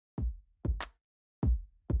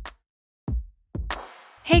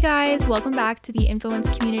Hey guys, welcome back to the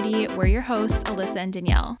Influence Community. We're your hosts, Alyssa and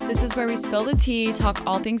Danielle. This is where we spill the tea, talk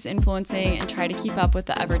all things influencing, and try to keep up with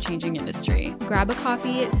the ever-changing industry. Grab a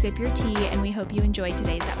coffee, sip your tea, and we hope you enjoy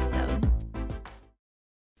today's episode.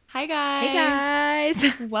 Hi guys.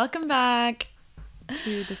 Hey guys. Welcome back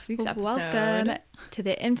to this week's episode. Welcome to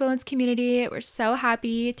the Influence Community. We're so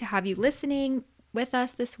happy to have you listening with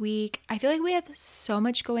us this week. I feel like we have so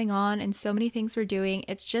much going on and so many things we're doing.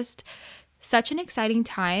 It's just such an exciting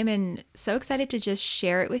time and so excited to just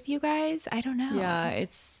share it with you guys. I don't know. Yeah,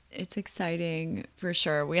 it's exciting for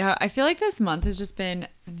sure. I feel like this month has just been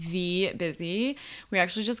busy. We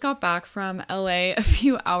actually just got back from LA a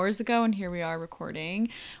few hours ago and here we are recording,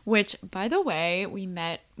 which by the way, we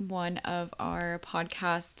met one of our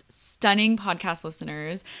stunning podcast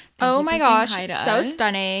listeners. Oh my gosh, so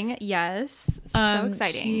stunning. Yes. So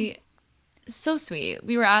exciting. So sweet.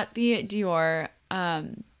 We were at the Dior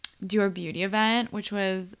Beauty event, which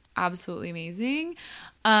was absolutely amazing.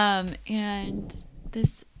 And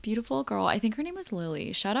this beautiful girl, I think her name was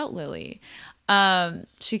Lily. Shout out Lily.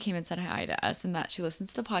 She came and said hi to us and that she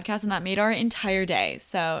listens to the podcast, and that made our entire day.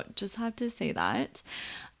 So just have to say that.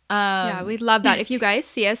 Yeah, we'd love that. If you guys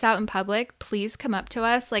see us out in public, please come up to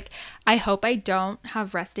us. Like, I hope I don't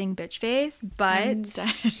have resting bitch face, but so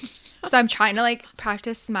I'm trying to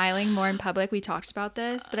practice smiling more in public. We talked about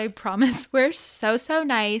this, but I promise we're so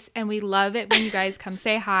nice and we love it when you guys come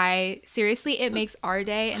say hi. Seriously, it makes our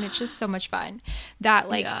day and it's just so much fun that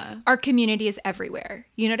our community is everywhere.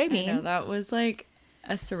 You know what I mean? I know, that was a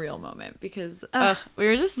surreal moment because we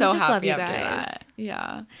were just so happy after that.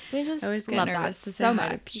 Yeah, we just I always get love nervous that to say so hi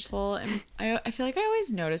to much. people, and I feel like I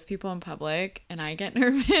always notice people in public, and I get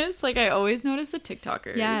nervous. I always notice the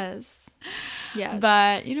TikTokers. Yes.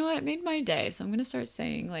 But you know what? It made my day, so I'm gonna start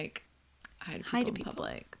saying hi to people in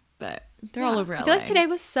public. But they're all over LA. I feel like today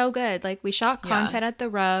was so good. We shot content at the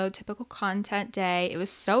Row, typical content day. It was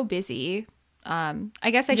so busy. I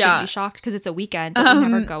guess I shouldn't be shocked because it's a weekend, but we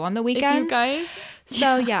never go on the weekends. You guys,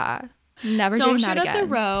 so never doing that again.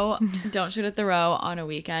 Don't shoot at the Row on a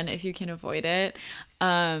weekend if you can avoid it.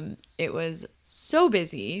 It was so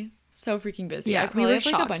busy, so freaking busy. Yeah, I probably have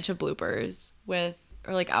shocked. a bunch of bloopers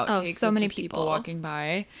outtakes. So with many just people walking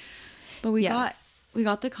by. But we got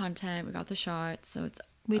the content, we got the shots, so it's.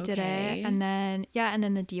 We did it. And then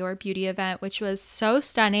the Dior Beauty event, which was so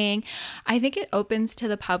stunning. I think it opens to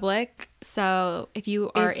the public. So if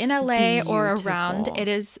you are in LA or around, it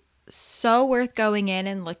is so worth going in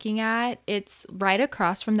and looking at. It's right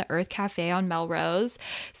across from the Earth Cafe on Melrose.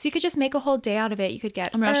 So you could just make a whole day out of it. You could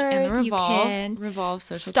get Earth, and the Revolve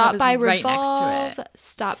Social Club is right next to it.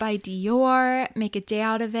 Stop by Dior, make a day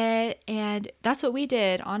out of it. And that's what we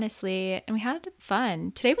did, honestly. And we had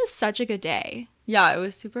fun. Today was such a good day. Yeah, it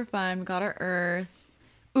was super fun. We got our Earth.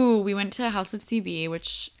 Ooh, we went to House of CB,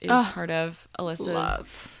 which is part of Alyssa's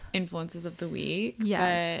influences of the week.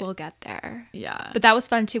 Yes, we'll get there. Yeah. But that was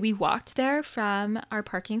fun too. We walked there from our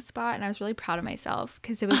parking spot and I was really proud of myself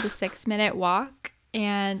because it was a 6-minute walk.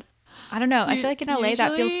 And I don't know. I feel like in LA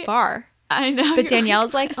that feels far. I know. But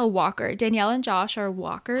Danielle's a walker. Danielle and Josh are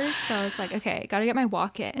walkers. So I was okay, gotta get my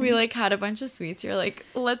walk in. We had a bunch of sweets. You're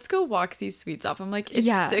let's go walk these sweets off. I'm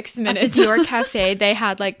it's 6 minutes. At the Dior Cafe, they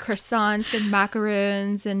had croissants and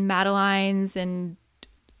macaroons and madeleines and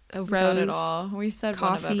a rose. Not at all. We said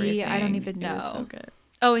coffee. One of everything. I don't even know. It was so good.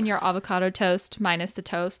 Oh, and your avocado toast minus the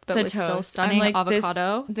toast, but was still stunning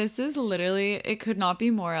avocado. This is literally, it could not be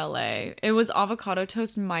more LA. It was avocado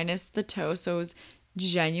toast minus the toast. So it was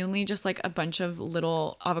genuinely just a bunch of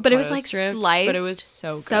little avocado but it was strips, sliced but it was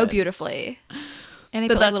so good. Beautifully, and they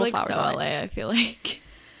but put that's little flowers so on LA. it. I feel it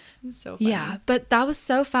was so fun. Yeah, but that was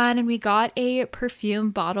so fun, and we got a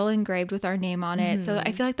perfume bottle engraved with our name on it. So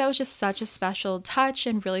I feel like that was just such a special touch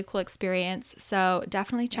and really cool experience. So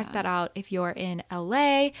definitely check that out if you're in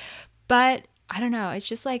LA. But I don't know, it's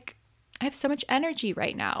just I have so much energy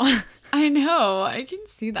right now. I know. I can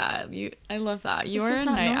see that. I love that. You're a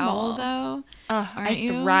night owl, though. I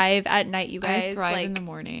thrive at night, you guys. I thrive in the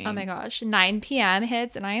morning. Oh my gosh. 9 p.m.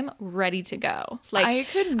 hits and I am ready to go. I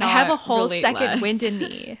could not I have a whole second less. wind in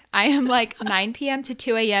me. I am 9 p.m. to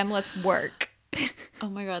 2 a.m. Let's work. Oh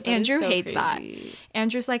my God. That Andrew is so hates crazy. that.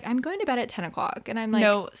 Andrew's I'm going to bed at 10 o'clock. And I'm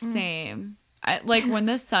no, same. When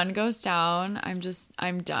the sun goes down,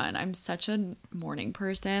 I'm done. I'm such a morning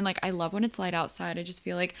person. I love when it's light outside. I just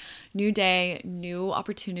feel new day, new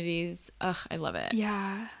opportunities. Ugh, I love it.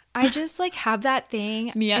 Yeah. I just have that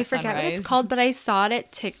thing. Me at I forget sunrise. what it's called, but I saw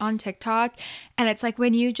it on TikTok, and it's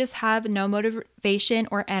when you just have no motivation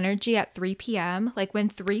or energy at 3 p.m. When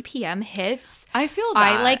 3 p.m. hits, I feel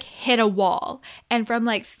that I hit a wall, and from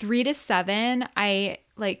 3 to 7, I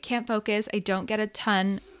like can't focus. I don't get a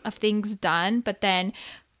ton of things done, but then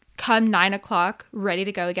come 9 o'clock, ready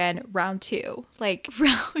to go again, round 2. Like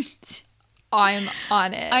I'm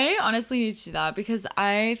on it. I honestly need to do that because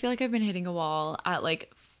I feel like I've been hitting a wall at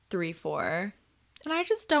like 3, 4. And I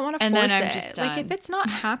just don't want to force it. Just like if it's not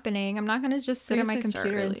happening, I'm not going to just sit at my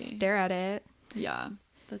computer and stare at it. Yeah,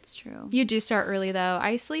 that's true. You do start early though.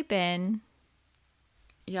 I sleep in.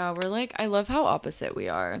 Yeah, we're like, I love how opposite we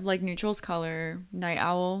are. Like neutral's color, night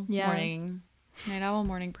owl, morning. Night owl,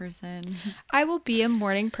 morning person. I will be a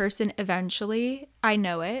morning person eventually. I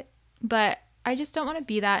know it. But I just don't want to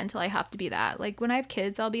be that until I have to be that. Like when I have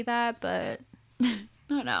kids, I'll be that. But no.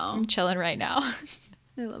 I'm chilling right now.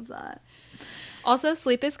 I love that. Also,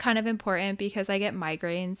 sleep is kind of important because I get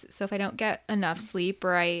migraines. So if I don't get enough sleep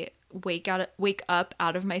or I wake up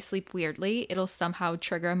out of my sleep weirdly, it'll somehow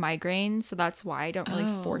trigger a migraine. So that's why I don't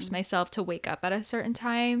really force myself to wake up at a certain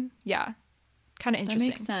time. Yeah. Kind of interesting.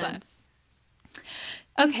 That makes sense.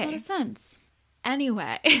 But... Okay. Makes a lot of sense.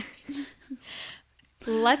 Anyway,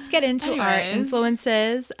 let's get into our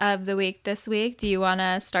influences of the week this week. Do you want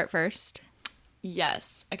to start first?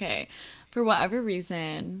 Yes. Okay. For whatever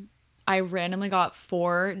reason, I randomly got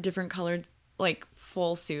 4 different colored, like,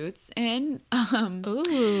 full suits in.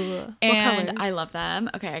 Ooh. And what I love them.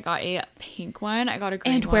 Okay, I got a pink one. I got a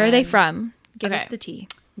green one. And where are they from? Give us the tea.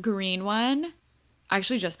 Green one. I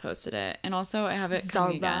actually just posted it. And also, I have it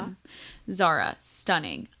coming again. Zara.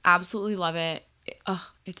 Stunning. Absolutely love it.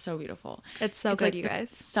 It's so beautiful. It's so good, like, you guys.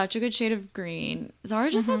 Such a good shade of green. Zara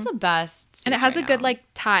just has the best suits. And it has a good, like,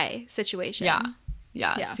 tie situation.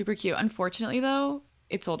 Yeah. Super cute. Unfortunately, though,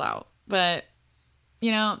 it sold out. But,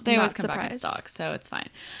 you know, they always come back in stock, so it's fine.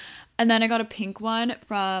 And then I got a pink one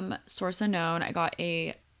from Source Unknown. I got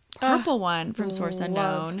a purple one from Source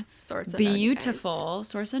Unknown. Beautiful.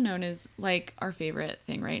 Source Unknown is, like, our favorite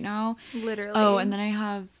thing right now. Literally. Oh, and then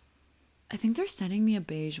I think they're sending me a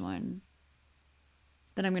beige one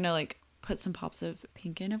that I'm going to, like, put some pops of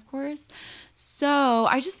pink in, of course. So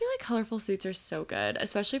I just feel like colorful suits are so good,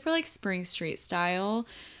 especially for, like, spring street style.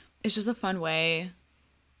 It's just a fun way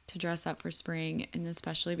to dress up for spring, and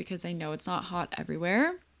especially because I know it's not hot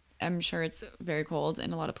everywhere. I'm sure it's very cold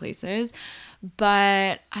in a lot of places,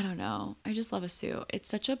 but I don't know. I just love a suit. It's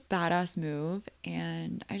such a badass move,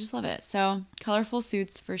 and I just love it. So colorful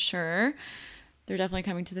suits for sure. They're definitely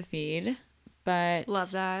coming to the feed, but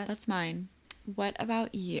love that. That's mine. What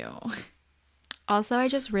about you? Also, I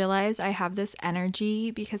just realized I have this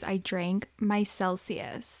energy because I drank my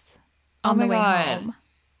Celsius on the way home.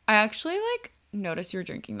 I actually noticed you were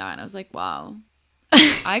drinking that, and I was like, wow.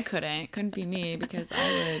 I couldn't be me because I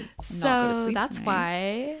would not go to sleep that's tonight.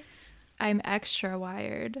 Why I'm extra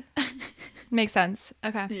wired. Makes sense.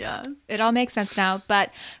 Okay. Yeah. It all makes sense now.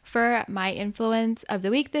 But for my influence of the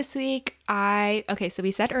week this week, so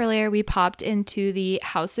we said earlier we popped into the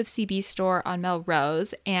House of CB store on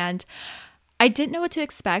Melrose, and I didn't know what to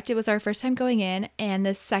expect. It was our first time going in, and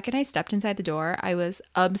the second I stepped inside the door, I was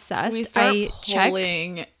obsessed. I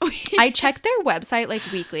check their website like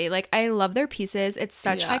weekly. Like, I love their pieces. It's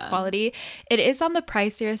such high quality. It is on the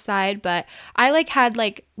pricier side, but I had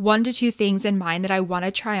 1 to 2 things in mind that I want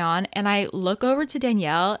to try on, and I look over to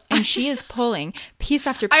Danielle, and she is pulling piece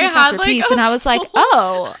after piece after piece, and I was like,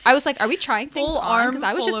 are we trying things on? Because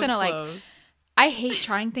I was just gonna I hate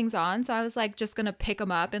trying things on, so I was just gonna pick them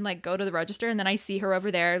up and go to the register, and then I see her over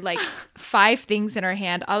there 5 things in her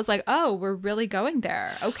hand. I was like, oh, we're really going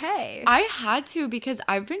there. Okay. I had to because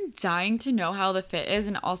I've been dying to know how the fit is,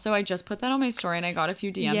 and also I just put that on my story, and I got a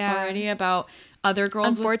few DMs already about other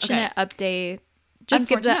girls. Unfortunate update. You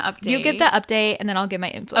give the update, and then I'll give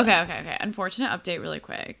my influence. Okay. Unfortunate update really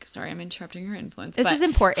quick. Sorry, I'm interrupting your influence. This is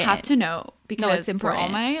important. Have to know because for all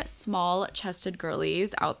my small-chested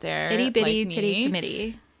girlies out there, itty-bitty like titty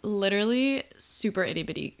committee. Literally super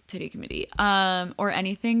itty-bitty titty committee. Or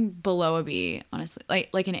anything below a B, honestly.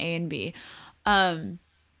 Like an A and B.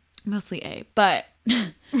 Mostly A. But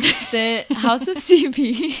the House of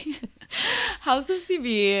CB... House of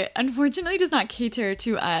CB unfortunately does not cater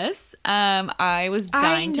to us. I was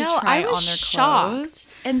dying to try on their clothes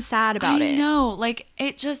and sad about it. I know,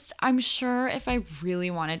 I'm sure if I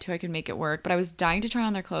really wanted to, I could make it work. But I was dying to try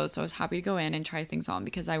on their clothes, so I was happy to go in and try things on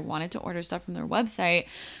because I wanted to order stuff from their website.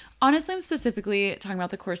 Honestly, I'm specifically talking about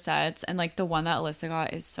the corsets, and the one that Alyssa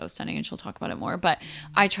got is so stunning, and she'll talk about it more. But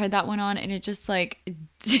I tried that one on, and it just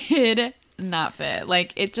did not fit.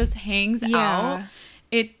 It just hangs out.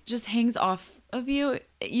 It just hangs off of you.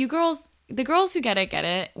 You girls, the girls who get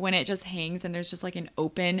it when it just hangs and there's just an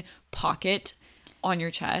open pocket on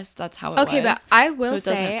your chest. That's how it was. Okay, but I will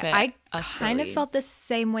say I kind of felt the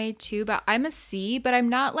same way too, but I'm a C, but I'm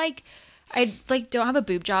not I like don't have a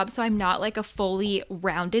boob job, so I'm not like a fully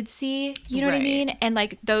rounded C, you know what I Right. mean? And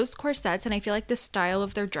like those corsets, and I feel like the style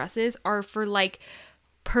of their dresses are for like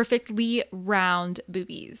perfectly round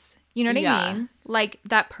boobies. You know what Yeah. I mean? Like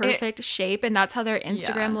that perfect shape, and that's how their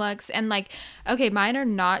Instagram looks. And like, okay, mine are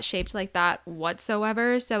not shaped like that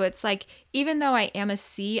whatsoever. So it's like, even though I am a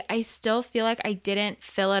C, I still feel like I didn't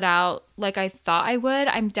fill it out like I thought I would.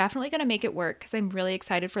 I'm definitely gonna make it work because I'm really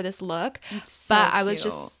excited for this look. It's so But I was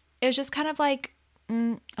cute. just, it was just kind of like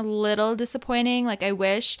a little disappointing. Like I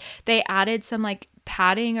wish they added some like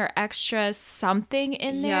padding or extra something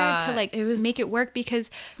in there Yeah, to like it was make it work, because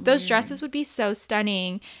those weird. dresses would be so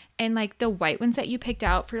stunning. And like the white ones that you picked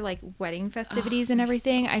out for like wedding festivities and they're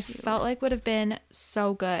everything, so I cute. felt like would have been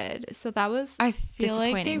so good. So that was I feel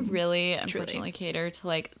like they disappointing. really, unfortunately, cater to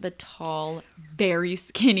like the tall, very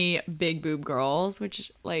skinny, big boob girls,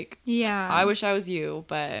 which like, Yeah. I wish I was you,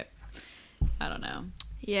 but I don't know.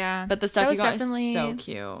 Yeah. But the That stuff you was got definitely is so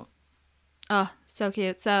cute. Oh, so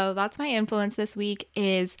cute. So that's my influence this week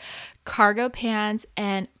is cargo pants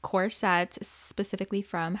and corsets, specifically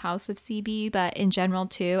from House of CB, but in general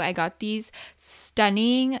too. I got these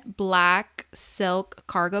stunning black silk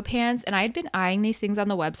cargo pants, and I had been eyeing these things on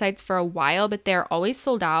the websites for a while, but they're always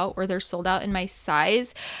sold out, or they're sold out in my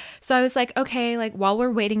size. So I was like, okay, like while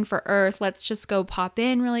we're waiting for Earth, let's just go pop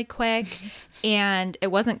in really quick. And it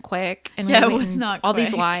wasn't quick. And we Yeah, were it was waiting not all these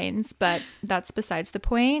quick. lines, but that's besides the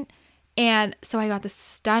point. And so I got the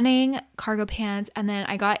stunning cargo pants, and then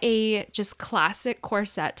I got a just classic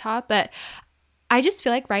corset top. But I just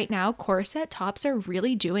feel like right now corset tops are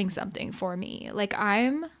really doing something for me. Like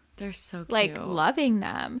I'm They're so cute. like loving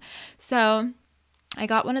them. So I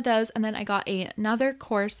got one of those, and then I got another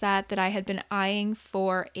corset that I had been eyeing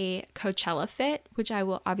for a Coachella fit, which I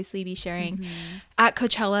will obviously be sharing at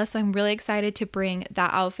Coachella. So I'm really excited to bring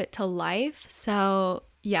that outfit to life. So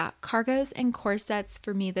yeah, cargos and corsets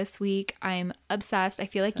for me this week. I'm obsessed. I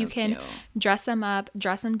feel like So you can cute. dress them up,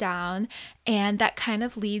 dress them down. And that kind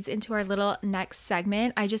of leads into our little next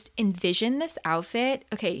segment. I just envision this outfit.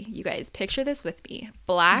 Okay, you guys, picture this with me.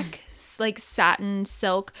 Black, like satin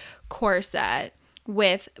silk corset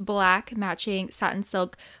with black matching satin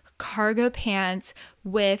silk cargo pants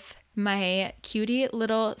with my cutie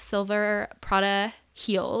little silver Prada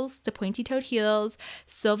heels, the pointy toed heels,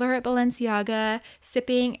 silver Balenciaga,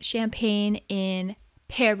 sipping champagne in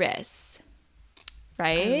Paris.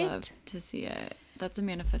 Right? I love to see it. That's a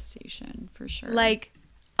manifestation for sure. Like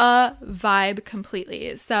a vibe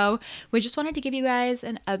completely. So we just wanted to give you guys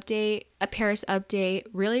an update, a Paris update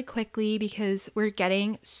really quickly, because we're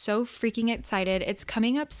getting so freaking excited. It's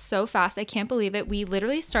coming up so fast. I can't believe it. We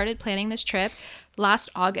literally started planning this trip last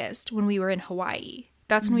August when we were in Hawaii.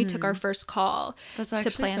 That's when we took our first call That's to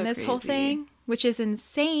actually plan so this whole crazy. thing, which is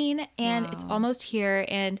insane. And it's almost here.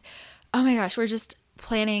 And oh my gosh, we're just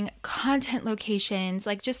planning content locations,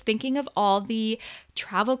 like just thinking of all the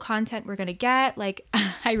travel content we're gonna get. Like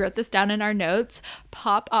I wrote this down in our notes,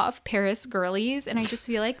 pop off Paris girlies. And I just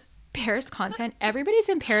feel like Paris content, everybody's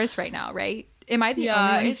in Paris right now, right? Am I the only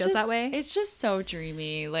one who feels that way? It's just so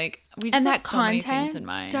dreamy. Like we just And have that so many content things in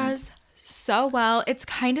mind. does so well. It's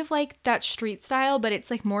kind of like that street style, but it's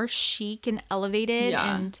like more chic and elevated.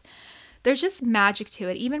 Yeah. And there's just magic to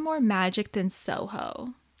it, even more magic than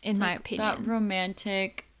Soho, in my opinion. That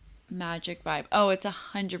romantic magic vibe. Oh, it's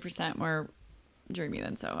 100% more dreamy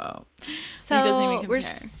than Soho. So Like, doesn't even we're compare.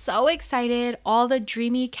 so excited. All the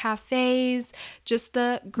dreamy cafes, just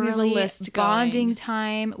the We have a girly list bonding going.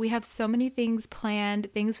 time. We have so many things planned,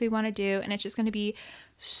 things we want to do, and it's just going to be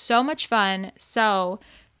so much fun. So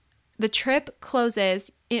the trip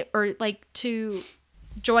closes, to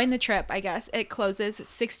join the trip, I guess, it closes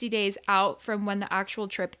 60 days out from when the actual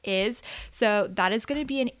trip is. So that is going to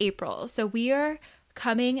be in April. So we are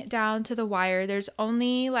coming down to the wire. There's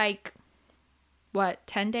only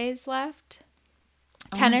 10 days left?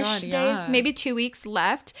 Oh my 10-ish God, days, yeah. maybe 2 weeks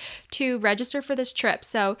left to register for this trip.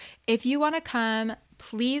 So if you want to come,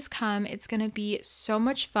 please come. It's going to be so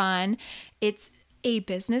much fun. It's a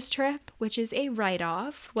business trip, which is a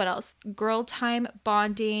write-off. What else? Girl time,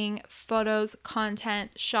 bonding, photos,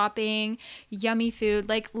 content, shopping, yummy food,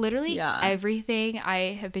 like literally everything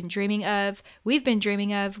I have been dreaming of. We've been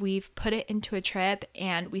dreaming of. We've put it into a trip,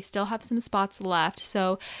 and we still have some spots left.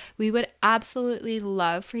 So we would absolutely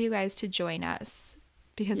love for you guys to join us,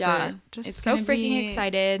 because we're just it's so gonna freaking be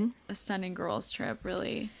excited. A stunning girls trip,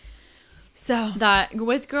 really. So That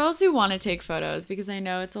with girls who want to take photos, because I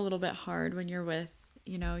know it's a little bit hard when you're with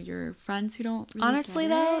you know, your friends who don't really honestly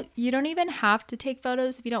though, you don't even have to take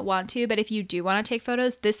photos if you don't want to, but if you do want to take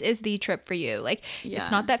photos, this is the trip for you. Like it's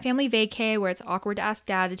not that family vacay where it's awkward to ask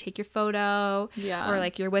dad to take your photo, or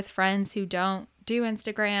like you're with friends who don't do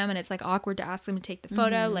Instagram and it's like awkward to ask them to take the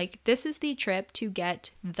photo. Like this is the trip to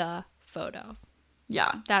get the photo.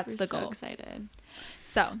 Yeah, that's the goal. We're so excited.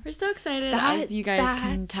 So we're so excited, as you guys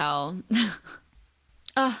can tell.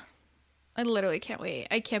 I literally can't wait.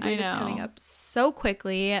 I can't believe it's coming up so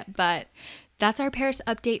quickly, but that's our Paris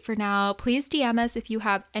update for now. Please DM us if you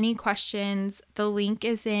have any questions. The link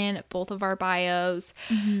is in both of our bios.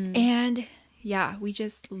 And yeah, we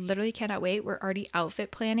just literally cannot wait. We're already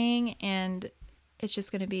outfit planning and it's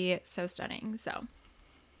just going to be so stunning. So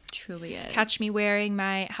truly is. Catch me wearing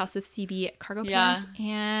my House of CB cargo pants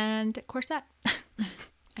and corset.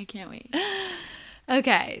 I can't wait.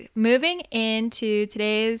 Okay, moving into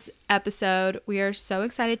today's episode, we are so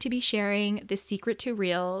excited to be sharing the secret to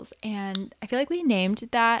Reels, and I feel like we named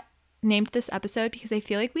this episode because I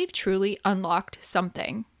feel like we've truly unlocked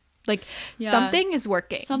something. Like something is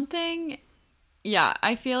working.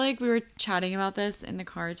 I feel like we were chatting about this in the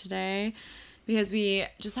car today because we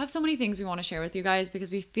just have so many things we want to share with you guys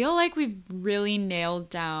because we feel like we've really nailed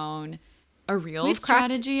down a Reels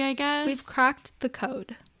strategy, I guess. We've cracked the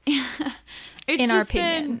code. In our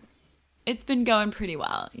opinion, it's been going pretty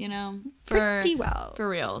well, you know, for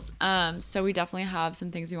Reels. So we definitely have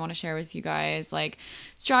some things we want to share with you guys, like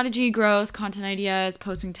strategy, growth, content ideas,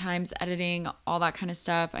 posting times, editing, all that kind of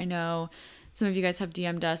stuff. I know some of you guys have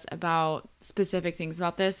DM'd us about specific things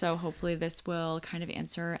about this, so hopefully this will kind of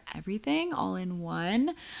answer everything all in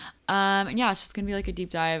one. And yeah, it's just gonna be like a deep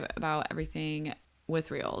dive about everything with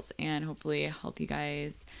Reels and hopefully help you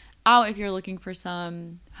guys out if you're looking for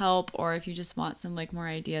some help or if you just want some like more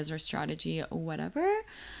ideas or strategy or whatever.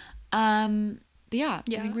 But yeah.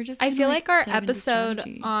 I think we're just I feel like our episode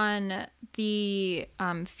on the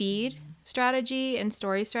feed strategy and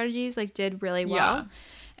story strategies like did really well,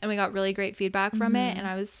 and we got really great feedback from it, and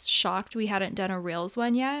I was shocked we hadn't done a Reels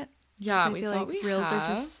one yet. Yeah, I feel like Reels are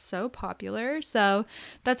just so popular, so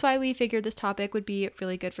that's why we figured this topic would be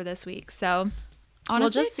really good for this week. So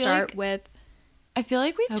honestly, we'll just start with I feel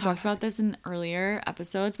like we've talked about this in earlier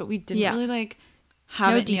episodes, but we didn't really like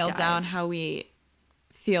have it nailed down how we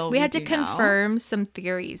feel. We had to confirm some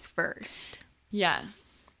theories first.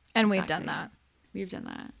 Yes. And we've done that. We've done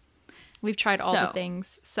that. We've tried all the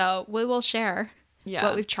things. So we will share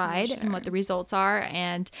what we've tried and what the results are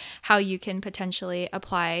and how you can potentially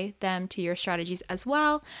apply them to your strategies as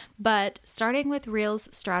well. But starting with Reels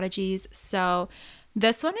strategies. So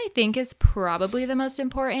this one I think is probably the most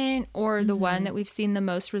important, or the one that we've seen the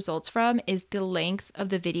most results from, is the length of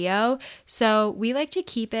the video. So we like to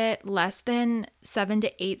keep it less than 7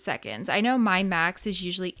 to 8 seconds. I know my max is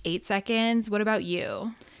usually 8 seconds. What about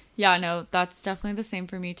you? Yeah, no, that's definitely the same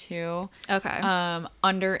for me too. Okay.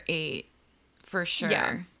 Under 8 for sure.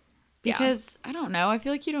 Yeah. Because I don't know, I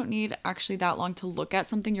feel like you don't need actually that long to look at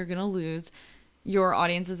something. You're going to lose your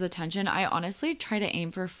audience's attention. I honestly try to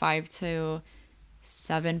aim for 5 to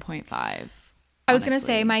 7.5. I was going to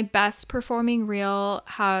say my best performing reel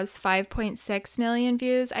has 5.6 million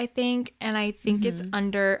views, I think. And I think it's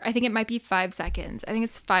I think it might be 5 seconds. I think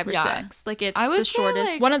it's 5 or 6. Like it's the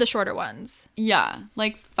shortest, one of the shorter ones. Yeah.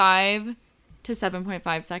 Like 5 to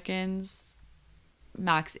 7.5 seconds,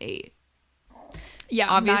 max 8. Yeah.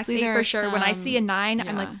 Obviously max 8 for sure. When I see a 9,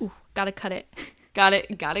 I'm like, ooh, gotta cut it.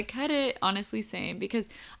 Gotta cut it. Honestly, same. Because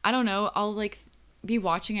I don't know, I'll like be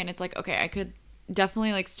watching it and it's like, okay, I could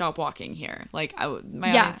definitely like stop walking here. Like my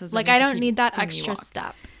audience is like I don't need that extra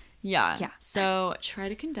step. Yeah. So try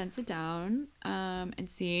to condense it down and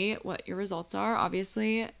see what your results are.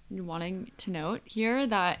 Obviously, wanting to note here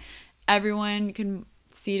that everyone can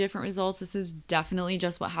see different results. This is definitely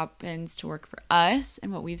just what happens to work for us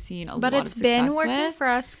and what we've seen a lot of success with. But it's been working for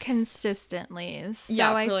us consistently.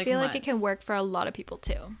 So I feel like it can work for a lot of people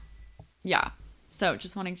too. Yeah. So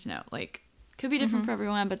just wanting to know, like, could be different for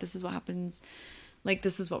everyone, but this is what happens. Like,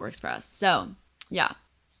 this is what works for us. So, yeah.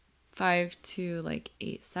 5 to, like,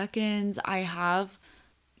 8 seconds. I have,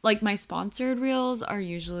 like, my sponsored reels are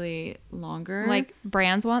usually longer. Like,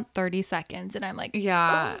 brands want 30 seconds, and I'm like...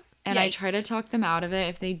 Yeah. And yikes. I try to talk them out of it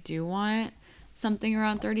if they do want something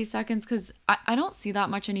around 30 seconds, because I don't see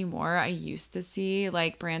that much anymore. I used to see,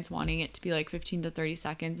 like, brands wanting it to be, like, 15 to 30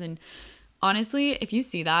 seconds. And honestly, if you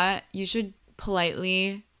see that, you should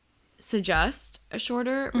politely suggest a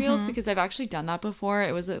shorter reels, because I've actually done that before.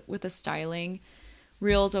 It was with a styling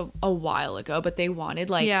reels a while ago, but they wanted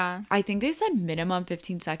like I think they said minimum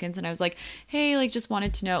 15 seconds, and I was like, hey, like, just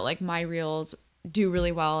wanted to know, like, my reels do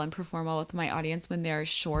really well and perform well with my audience when they're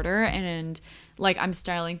shorter and like I'm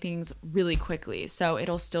styling things really quickly. So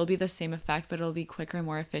it'll still be the same effect, but it'll be quicker and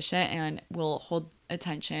more efficient and will hold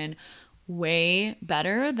attention way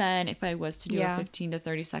better than if I was to do a 15 to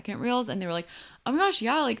 30 second reels. And they were like, oh my gosh,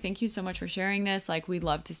 yeah, like thank you so much for sharing this. Like we'd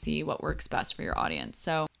love to see what works best for your audience.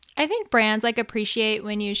 So I think brands like appreciate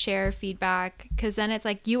when you share feedback, because then it's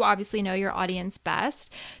like you obviously know your audience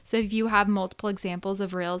best. So if you have multiple examples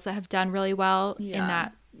of reels that have done really well in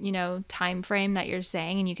that, you know, time frame that you're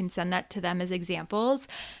saying, and you can send that to them as examples,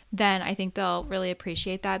 then I think they'll really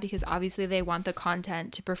appreciate that, because obviously they want the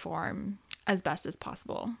content to perform as best as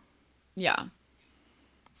possible. Yeah,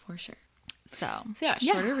 for sure. So yeah,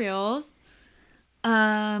 shorter reels.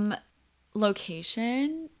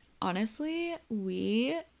 Location, honestly,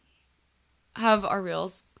 we have our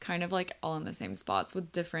reels kind of like all in the same spots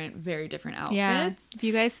with very different outfits. Yeah, if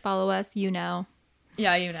you guys follow us, you know.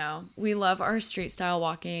 Yeah, you know. We love our street style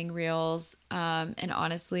walking reels. And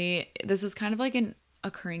honestly, this is kind of like an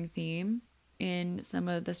occurring theme in some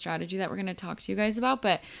of the strategy that we're going to talk to you guys about,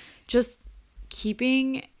 but just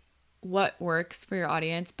keeping what works for your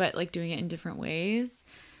audience, but like doing it in different ways.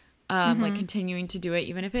 Like continuing to do it,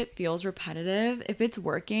 even if it feels repetitive, if it's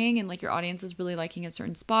working and like your audience is really liking a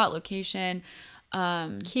certain spot, location,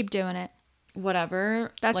 keep doing it.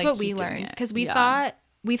 Whatever. That's like, what we learned, because we thought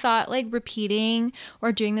like repeating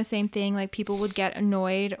or doing the same thing, like people would get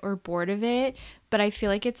annoyed or bored of it. But I feel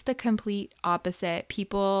like it's the complete opposite.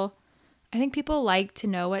 I think people like to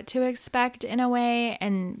know what to expect in a way,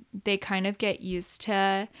 and they kind of get used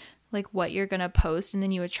to like what you're going to post, and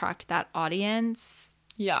then you attract that audience.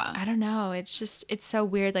 Yeah. I don't know. It's so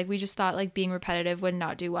weird. Like we just thought like being repetitive would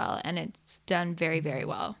not do well, and it's done very, very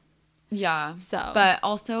well. Yeah. So, but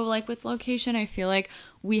also like with location, I feel like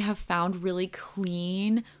we have found really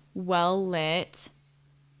clean, well lit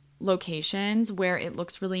locations where it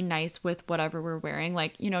looks really nice with whatever we're wearing.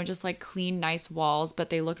 Like, you know, just like clean, nice walls,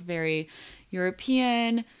 but they look very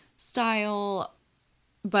European style,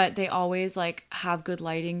 but they always like have good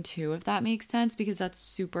lighting too, if that makes sense, because that's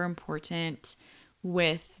super important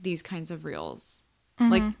with these kinds of reels.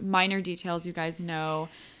 Like minor details, you guys know,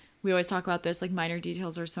 we always talk about this, like minor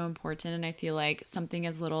details are so important, and I feel like something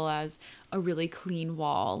as little as a really clean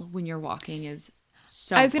wall when you're walking is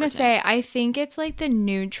so I was important. gonna say, I think it's like the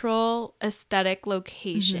neutral aesthetic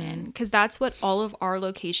location, because that's what all of our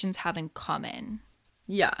locations have in common.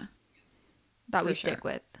 Yeah, that we stick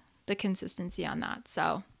with, the consistency on that.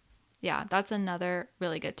 So yeah, that's another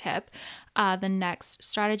really good tip. The next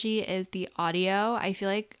strategy is the audio. I feel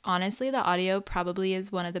like, honestly, the audio probably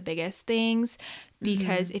is one of the biggest things,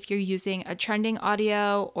 because if you're using a trending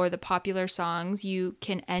audio or the popular songs, you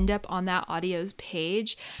can end up on that audio's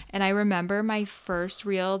page. And I remember my first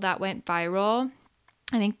reel that went viral,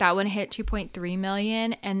 I think that one hit 2.3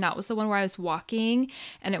 million, and that was the one where I was walking,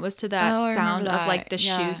 and it was to that sound of like the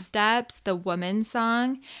shoe steps, the Woman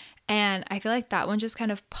song. And I feel like that one just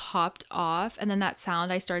kind of popped off. And then that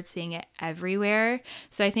sound, I started seeing it everywhere.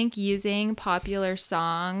 So I think using popular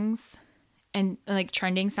songs and like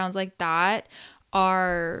trending sounds like that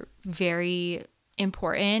are very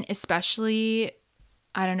important, especially,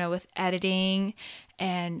 I don't know, with editing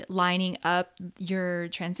and lining up your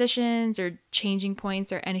transitions or changing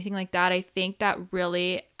points or anything like that. I think that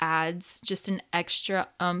really adds just an extra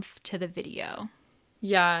oomph to the video.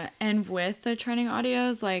 Yeah. And with the trending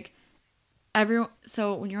audios, like,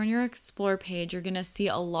 so when you're on your Explore page, you're going to see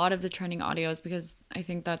a lot of the trending audios, because I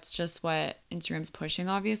think that's just what Instagram's pushing,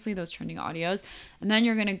 obviously, those trending audios. And then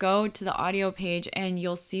you're going to go to the audio page and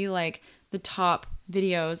you'll see like the top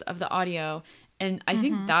videos of the audio. And I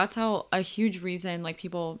think that's how a huge reason like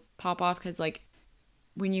people pop off, because like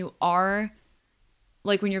when you are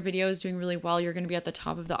like when your video is doing really well, you're going to be at the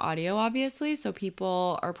top of the audio, obviously. So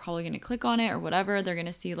people are probably going to click on it or whatever. They're going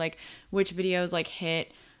to see like which videos like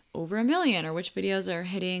hit over 1 million, or which videos are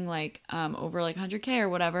hitting like over like 100K or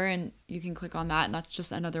whatever, and you can click on that, and that's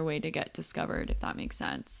just another way to get discovered, if that makes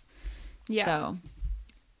sense. Yeah. So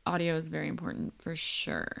audio is very important for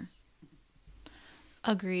sure.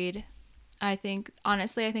 Agreed. I think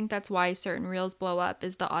that's why certain reels blow up,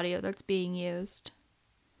 is the audio that's being used.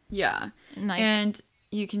 Yeah. And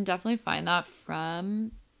you can definitely find that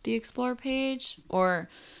from the Explore page, or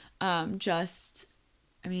just,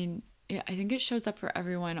 I mean, I think it shows up for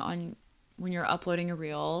everyone on when you're uploading a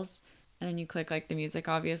reels, and then you click like the music,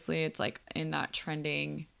 obviously it's like in that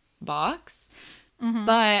trending box.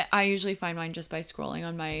 But I usually find mine just by scrolling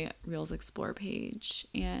on my Reels Explore page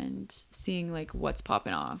and seeing like what's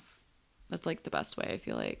popping off. That's like the best way. I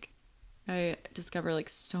feel like I discover like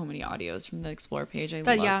so many audios from the Explore page. I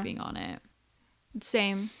love being on it.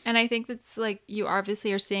 Same. And I think that's like you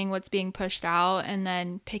obviously are seeing what's being pushed out and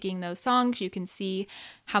then picking those songs. You can see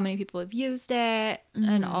how many people have used it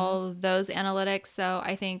and all of those analytics. So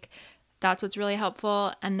I think that's what's really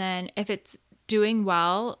helpful. And then if it's doing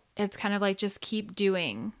well, it's kind of like just keep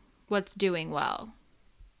doing what's doing well.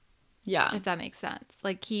 Yeah. If that makes sense.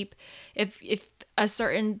 Like keep if a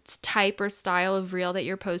certain type or style of reel that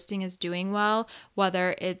you're posting is doing well,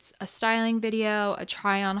 whether it's a styling video, a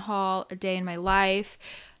try on haul, a day in my life,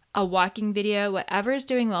 a walking video, whatever is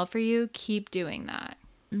doing well for you, keep doing that.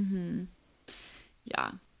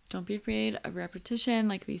 Yeah. Don't be afraid of repetition,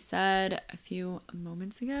 like we said a few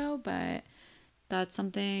moments ago, but that's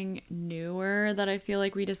something newer that I feel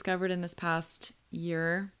like we discovered in this past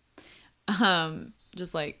year.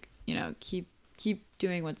 Just like, you know, keep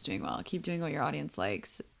doing what's doing well. Keep doing what your audience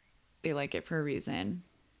likes. They like it for a reason.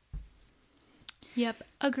 Yep,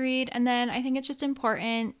 agreed. And then I think it's just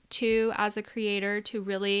important to, as a creator, to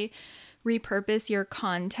really repurpose your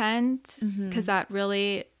content because that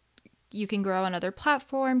really, you can grow on other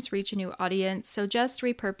platforms, reach a new audience. So just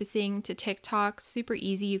repurposing to TikTok, super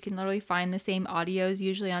easy. You can literally find the same audios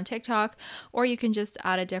usually on TikTok, or you can just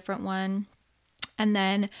add a different one. And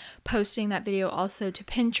then posting that video also to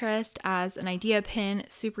Pinterest as an idea pin,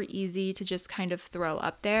 super easy to just kind of throw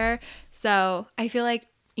up there. So I feel like,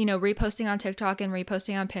 you know, reposting on TikTok and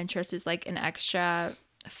reposting on Pinterest is like an extra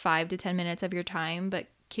 5 to 10 minutes of your time, but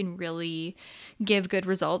can really give good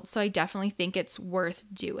results. So I definitely think it's worth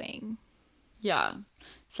doing. Yeah.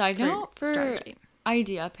 Side note for strategy.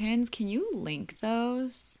 idea pins, can you link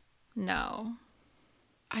those? No.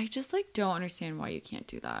 I just like don't understand why you can't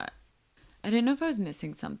do that. I didn't know if I was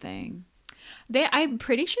missing something. I'm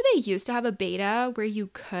pretty sure they used to have a beta where you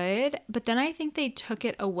could, but then I think they took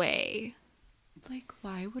it away. Like,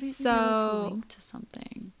 why wouldn't you be able to link to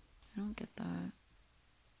something? I don't get that.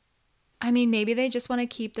 I mean, maybe they just want to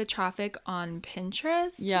keep the traffic on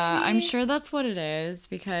Pinterest. Yeah, maybe? I'm sure that's what it is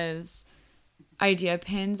because idea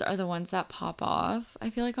pins are the ones that pop off, I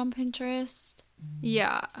feel like, on Pinterest.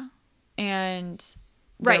 Yeah. And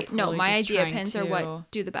right. No, my idea pins are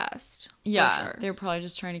what do the best. Yeah. For sure. They're probably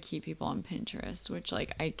just trying to keep people on Pinterest, which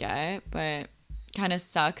like I get, but kind of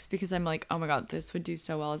sucks because I'm like, oh my God, this would do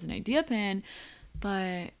so well as an idea pin,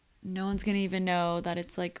 but no one's going to even know that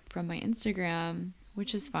it's like from my Instagram,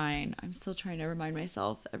 which is fine. I'm still trying to remind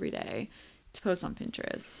myself every day to post on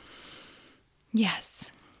Pinterest.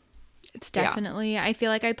 Yes. It's definitely, I feel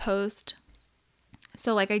like I post,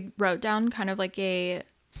 so like I wrote down kind of like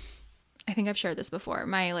I think I've shared this before,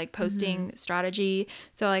 my like posting strategy.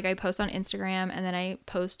 So like I post on Instagram and then I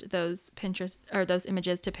post those Pinterest or those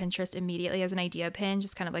images to Pinterest immediately as an idea pin,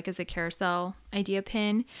 just kind of like as a carousel idea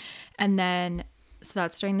pin. And then, so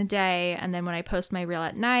that's during the day. And then when I post my reel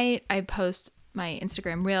at night, I post my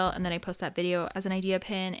Instagram reel and then I post that video as an idea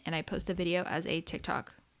pin and I post the video as a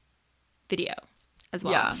TikTok video as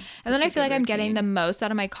well. Yeah, and then I feel like I'm getting the most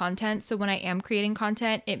out of my content. So when I am creating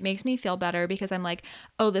content, it makes me feel better because I'm like,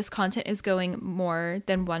 oh, this content is going more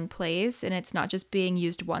than one place and it's not just being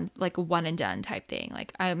used one and done type thing.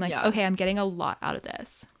 Like I'm like, okay, I'm getting a lot out of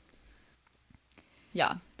this.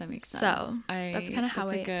 Yeah, that makes sense. So that's kind of how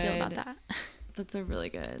I feel about that. That's a really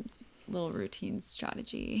good little routine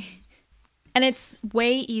strategy. And it's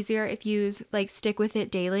way easier if you like stick with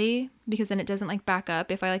it daily because then it doesn't like back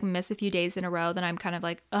up. If I like miss a few days in a row, then I'm kind of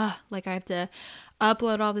like, like I have to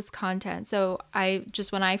upload all this content. So I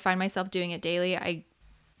just, when I find myself doing it daily, I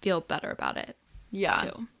feel better about it. Yeah.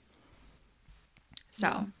 Too.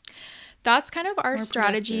 So that's kind of our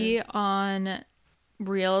strategy on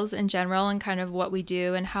reels in general and kind of what we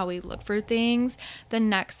do and how we look for things. The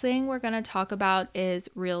next thing we're going to talk about is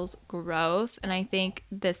reels growth. And I think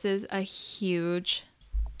this is a huge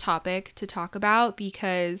topic to talk about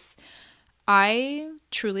because I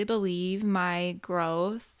truly believe my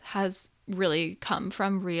growth has really come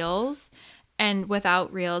from reels. And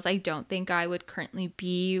without reels, I don't think I would currently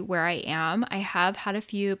be where I am. I have had a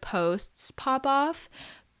few posts pop off,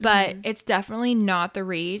 but it's definitely not the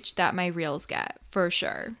reach that my reels get, for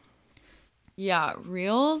sure. Yeah,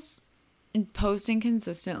 reels and posting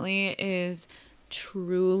consistently is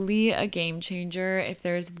truly a game changer. If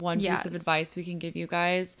there's one piece of advice we can give you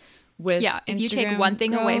guys with if you take one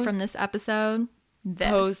thing away from this episode,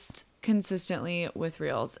 post consistently with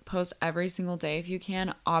reels. Post every single day if you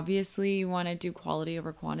can. Obviously, you want to do quality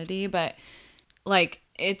over quantity, but like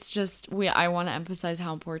it's just I want to emphasize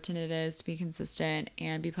how important it is to be consistent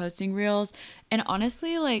and be posting reels. And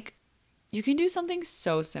honestly, like you can do something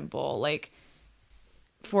so simple like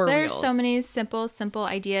for reels. There's so many simple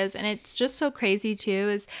ideas, and it's just so crazy too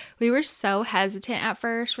is we were so hesitant at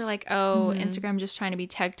first. We're like, oh, Instagram just trying to be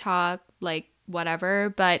TikTok, like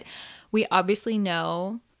whatever. But we obviously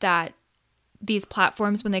know that these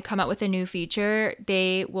platforms, when they come out with a new feature,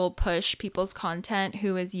 they will push people's content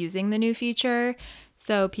who is using the new feature.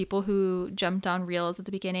 So people who jumped on Reels at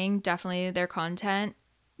the beginning, definitely their content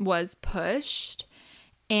was pushed.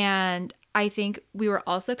 And I think we were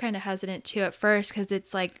also kind of hesitant too at first because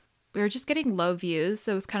it's like we were just getting low views.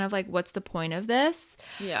 So it was kind of like, what's the point of this?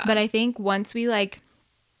 Yeah. But I think once we like,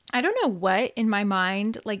 I don't know what in my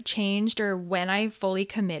mind like changed or when I fully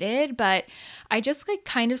committed, but I just like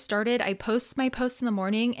kind of started. I post my posts in the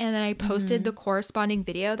morning and then I posted the corresponding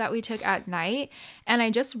video that we took at night. And I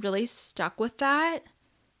just really stuck with that.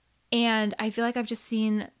 And I feel like I've just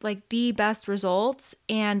seen like the best results.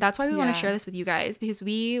 And that's why we want to share this with you guys, because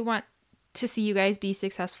we want to see you guys be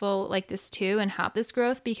successful like this too and have this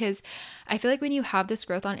growth, because I feel like when you have this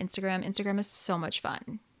growth on Instagram is so much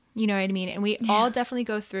fun. You know what I mean? And we all definitely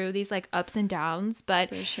go through these like ups and downs, but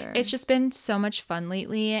it's just been so much fun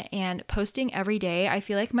lately. And posting every day, I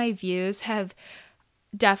feel like my views have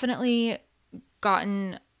definitely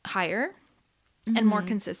gotten higher and more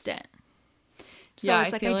consistent. So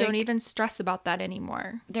it's like I don't even stress about that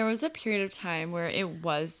anymore. There was a period of time where it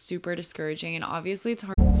was super discouraging, and obviously it's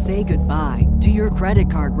hard. Say goodbye to your credit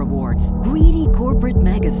card rewards. Greedy corporate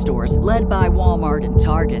mega stores, led by Walmart and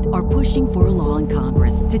Target, are pushing for a law in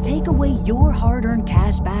Congress to take away your hard-earned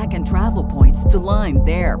cash back and travel points to line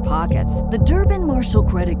their pockets. The Durbin-Marshall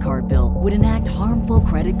credit card bill would enact harmful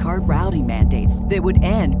credit card routing mandates that would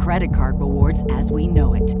end credit card rewards as we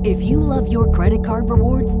know it. If you love your credit card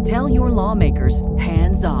rewards, tell your lawmakers,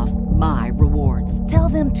 hands off my rewards. Tell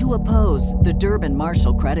them to oppose the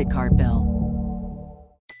Durbin-Marshall credit card bill.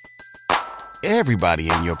 Everybody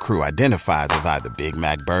in your crew identifies as either Big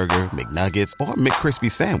Mac Burger, McNuggets, or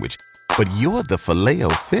McCrispy Sandwich. But you're the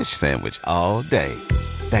Filet-O-Fish Sandwich all day.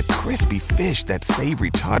 That crispy fish, that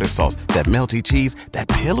savory tartar sauce, that melty cheese, that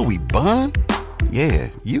pillowy bun. Yeah,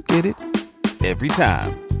 you get it. Every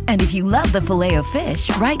time. And if you love the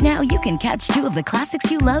Filet-O-Fish, right now you can catch two of the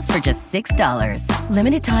classics you love for just $6.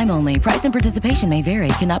 Limited time only. Price and participation may vary.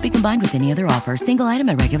 Cannot be combined with any other offer. Single item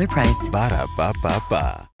at regular price.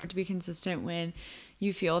 Ba-da-ba-ba-ba. To be consistent when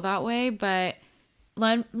you feel that way, but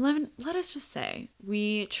let us just say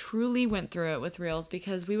we truly went through it with Reels,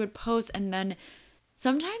 because we would post and then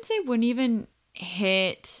sometimes they wouldn't even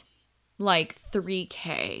hit like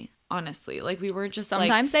 3K. Honestly, like we were just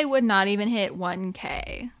sometimes they would not even hit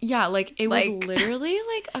 1K. Yeah, like it was literally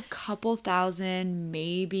like a couple thousand,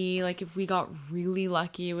 maybe. Like if we got really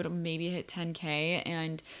lucky, it would have maybe hit 10K.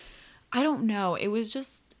 And I don't know. It was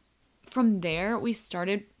just from there we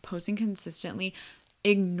started posting consistently,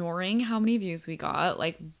 ignoring how many views we got.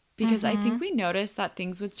 Like because I think we noticed that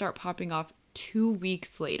things would start popping off 2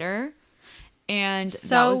 weeks later. And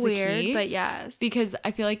so that was the weird, key, but yes. Because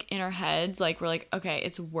I feel like in our heads, like we're like, okay,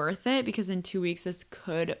 it's worth it because in 2 weeks this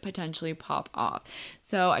could potentially pop off.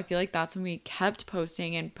 So I feel like that's when we kept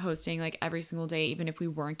posting and posting like every single day, even if we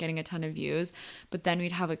weren't getting a ton of views. But then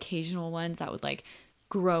we'd have occasional ones that would like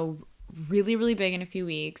grow really, really big in a few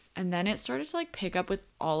weeks. And then it started to like pick up with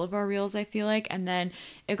all of our Reels, I feel like. And then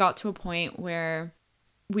it got to a point where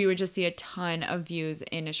we would just see a ton of views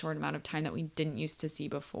in a short amount of time that we didn't used to see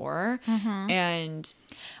before. And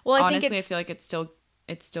honestly, I feel like it's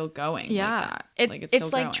still going. Yeah. Like that.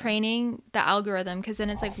 It's like training the algorithm, because then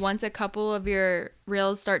it's like once a couple of your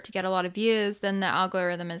Reels start to get a lot of views, then the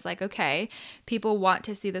algorithm is like, okay, people want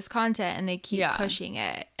to see this content, and they keep pushing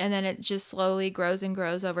it. And then it just slowly grows and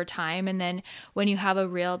grows over time. And then when you have a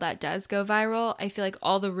Reel that does go viral, I feel like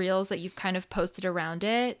all the Reels that you've kind of posted around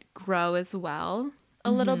it grow as well.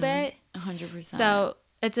 A little bit. 100%. So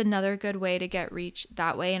it's another good way to get reach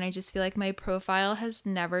that way. And I just feel like my profile has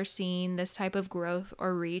never seen this type of growth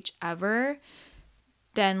or reach ever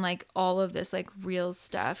than like all of this like Reels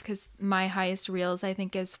stuff. Because my highest Reels I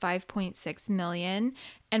think is 5.6 million,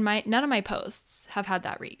 and none of my posts have had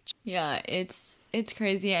that reach. Yeah, it's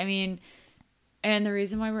crazy. I mean, and the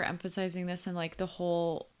reason why we're emphasizing this and like the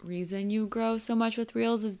whole reason you grow so much with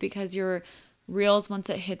Reels is because your Reels, once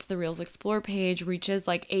it hits the Reels Explore page, reaches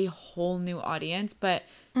like a whole new audience. But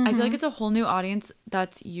I feel like it's a whole new audience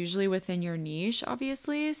that's usually within your niche,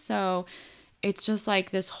 obviously. So it's just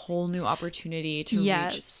like this whole new opportunity to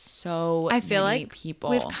reach so I feel many like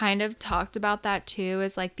people. We've kind of talked about that too,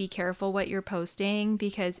 is like be careful what you're posting,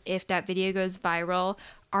 because if that video goes viral,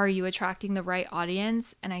 are you attracting the right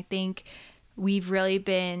audience? And I think we've really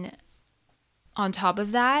been on top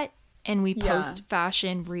of that. And we post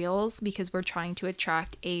fashion Reels because we're trying to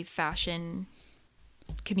attract a fashion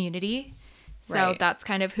community. So that's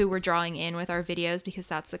kind of who we're drawing in with our videos, because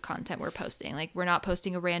that's the content we're posting. Like we're not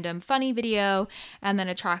posting a random funny video and then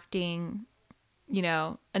attracting you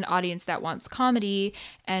know, an audience that wants comedy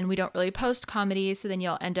and we don't really post comedy. So then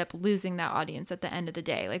you'll end up losing that audience at the end of the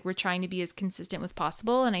day. Like we're trying to be as consistent as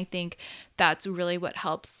possible. And I think that's really what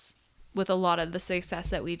helps with a lot of the success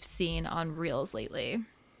that we've seen on Reels lately.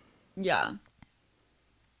 Yeah,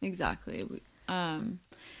 exactly. And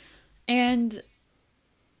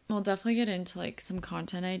we'll definitely get into like some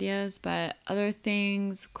content ideas, but other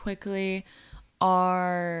things quickly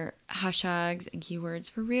are hashtags and keywords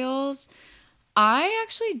for Reels. I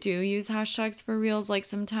actually do use hashtags for Reels. Like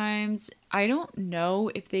sometimes I don't know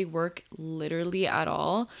if they work literally at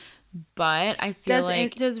all, but I feel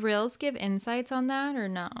does Reels give insights on that or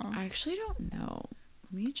no? I actually don't know.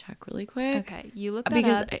 Let me check really quick. Okay, you look that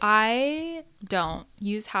up. I don't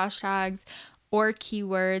use hashtags or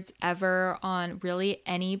keywords ever on really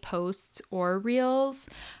any posts or Reels.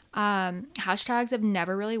 Hashtags have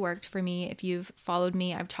never really worked for me. If you've followed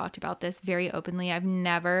me, I've talked about this very openly. I've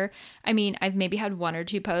maybe had 1 or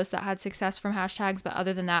 2 posts that had success from hashtags, but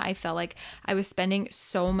other than that, I felt like I was spending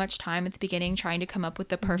so much time at the beginning trying to come up with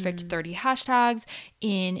the perfect 30 hashtags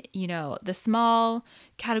in, you know, the small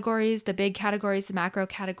categories, the big categories, the macro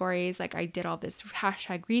categories. Like I did all this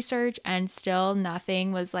hashtag research and still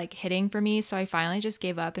nothing was like hitting for me. So I finally just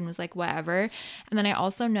gave up and was like, whatever. And then I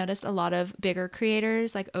also noticed a lot of bigger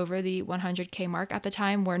creators like over the 100K mark at the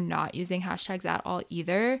time were not using hashtags at all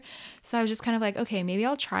either. So I was just kind of like, okay, maybe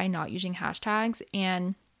I'll try not using hashtags.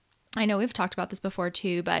 And I know we've talked about this before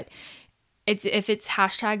too, but if it's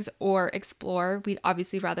hashtags or explore, we'd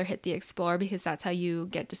obviously rather hit the explore because that's how you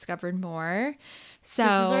get discovered more. So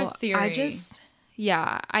this is our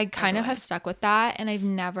theory. I kind of have stuck with that, and I've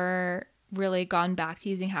never really gone back to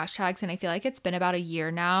using hashtags, and I feel like it's been about a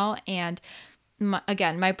year now, and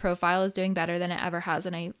my profile is doing better than it ever has,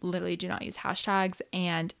 and I literally do not use hashtags.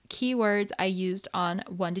 And keywords I used on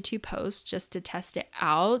 1 to 2 posts just to test it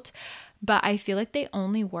out, but I feel like they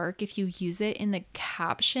only work if you use it in the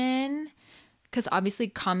caption, because obviously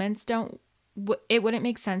comments it wouldn't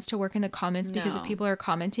make sense to work in the comments because if people are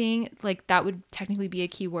commenting, like that would technically be a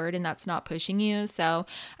keyword and that's not pushing you. So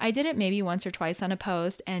I did it maybe once or twice on a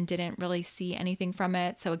post and didn't really see anything from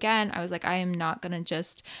it. So again, I was like, I am not going to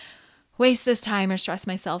just waste this time or stress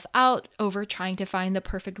myself out over trying to find the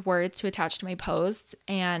perfect words to attach to my posts.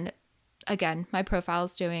 And again, my profile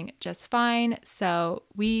is doing just fine. So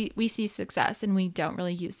we see success and we don't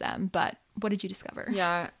really use them. But what did you discover?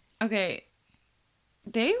 Yeah. Okay.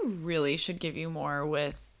 They really should give you more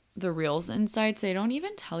with the Reels insights. They don't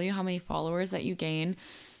even tell you how many followers that you gain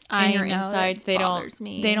in your insights. They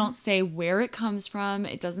don't say where it comes from.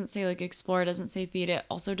 It doesn't say like explore, it doesn't say feed. It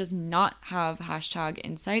also does not have hashtag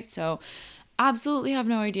insights. So absolutely have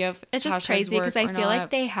no idea if it's just crazy because I feel like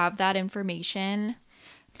they have that information.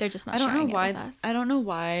 They're just not sharing it with us. I don't know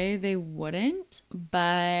why they wouldn't,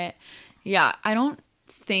 but yeah, I don't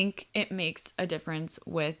think it makes a difference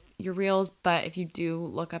with your Reels, but if you do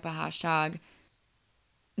look up a hashtag,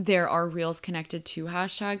 there are Reels connected to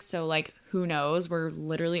hashtags. So like, who knows? We're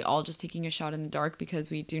literally all just taking a shot in the dark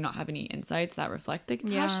because we do not have any insights that reflect the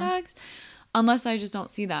hashtags, unless I just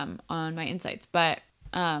don't see them on my insights. But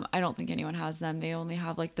I don't think anyone has them. They only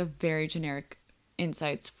have like the very generic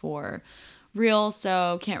insights for Reels,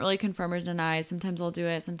 so can't really confirm or deny. Sometimes I'll do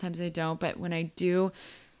it, sometimes I don't. But when I do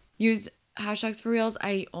use hashtags for Reels,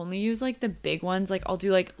 I only use like the big ones. Like I'll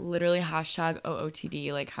do like literally hashtag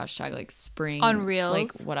OOTD, like hashtag like spring on Reels,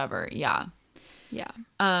 like whatever. Yeah.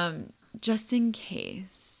 Just in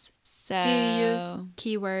case. So do you use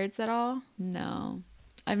keywords at all? No,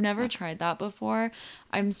 I've never tried that before.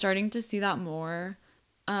 I'm starting to see that more.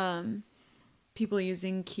 People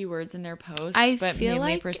using keywords in their posts, but feel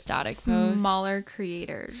mainly like for static posts. Smaller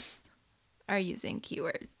creators are using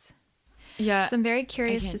keywords. Yeah. So I'm very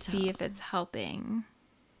curious to see if it's helping.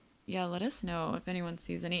 Yeah, let us know if anyone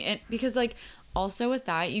sees any. Because like also with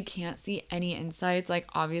that, you can't see any insights. Like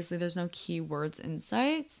obviously there's no keywords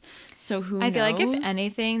insights. So who knows? I feel like if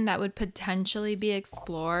anything that would potentially be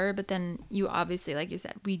explore, but then you obviously, like you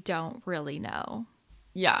said, we don't really know.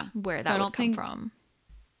 Yeah. Where that would come from.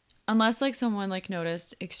 Unless like someone like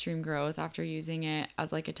noticed extreme growth after using it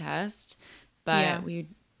as like a test. But we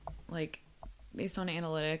like based on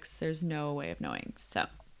analytics, there's no way of knowing. So,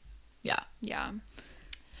 yeah.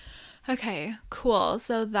 Okay, cool.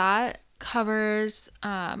 So that covers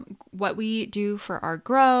what we do for our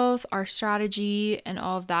growth, our strategy, and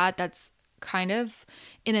all of that. That's kind of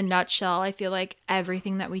in a nutshell, I feel like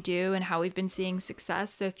everything that we do and how we've been seeing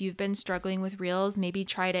success. So if you've been struggling with Reels, maybe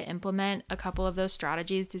try to implement a couple of those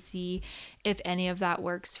strategies to see if any of that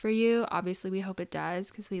works for you. Obviously, we hope it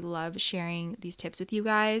does because we love sharing these tips with you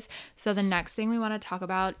guys. So the next thing we want to talk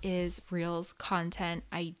about is Reels content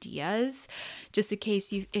ideas. Just in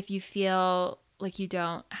case if you feel like you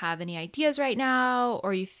don't have any ideas right now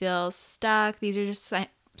or you feel stuck, these are just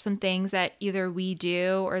some things that either we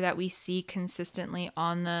do or that we see consistently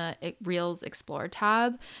on the Reels Explore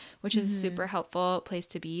tab, which is a super helpful place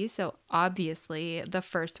to be. So obviously the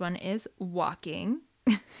first one is walking.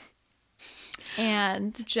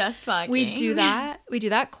 And just walking. We do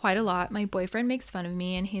that quite a lot. My boyfriend makes fun of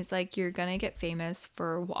me and he's like, you're gonna get famous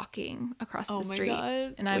for walking across the street.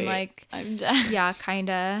 God. And I'm like, I'm dead. Yeah,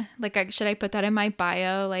 kinda. Like, should I put that in my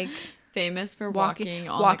bio? Like, famous for walking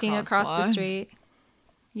across the street.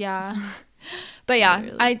 Yeah. But yeah,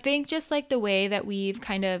 literally. I think just like the way that we've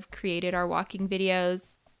kind of created our walking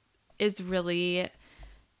videos is really,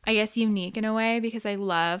 I guess, unique in a way, because I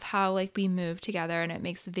love how like we move together and it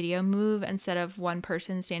makes the video move instead of one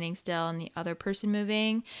person standing still and the other person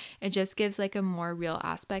moving. It just gives like a more real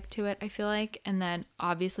aspect to it, I feel like. And then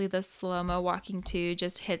obviously the slow-mo walking too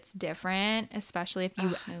just hits different, especially if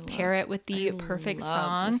you pair it with the perfect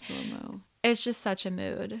song. It's just such a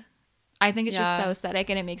mood. I think it's just so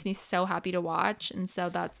aesthetic and it makes me so happy to watch. And so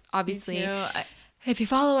that's obviously, if you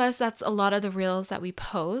follow us, that's a lot of the Reels that we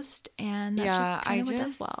post. And that's just kind of what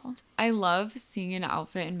does well. I love seeing an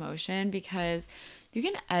outfit in motion because you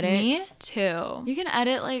can edit. Me too. You can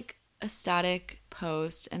edit like a static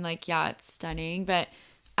post and like, yeah, it's stunning. But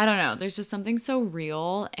I don't know. There's just something so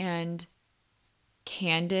real and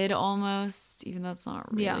candid almost, even though it's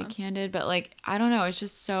not really candid, but like, I don't know, it's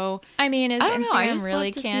just so, I mean, is Instagram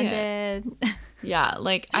really candid? Yeah,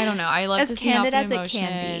 like, I don't know, I love to see candid as it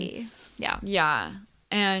can be. Yeah,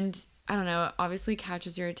 and I don't know, it obviously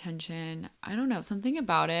catches your attention. I don't know, something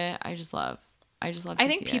about it I just love to see it. I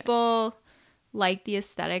think people like the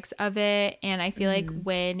aesthetics of it, and I feel like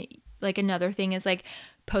when, like, another thing is like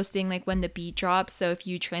posting like when the beat drops. So if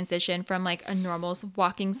you transition from like a normal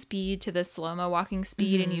walking speed to the slow-mo walking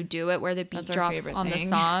speed and you do it where the beat drops on the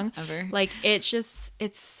song, like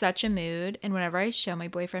it's such a mood. And whenever I show my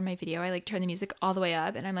boyfriend my video, I like turn the music all the way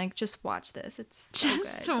up and I'm like, just watch this, it's so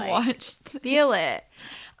just good. Like, feel it.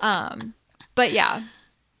 But yeah,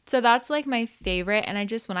 so that's like my favorite. And I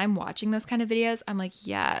just, when I'm watching those kind of videos, I'm like,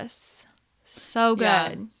 yes, so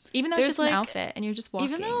good. Even though it's just like an outfit and you're just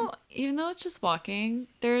walking. Even though it's just walking,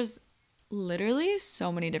 there's literally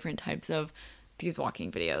so many different types of these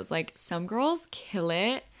walking videos. Like, some girls kill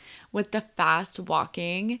it with the fast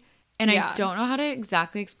walking. And I don't know how to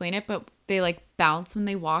exactly explain it, but they like bounce when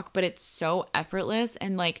they walk, but it's so effortless.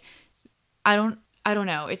 And like, I don't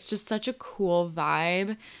know. It's just such a cool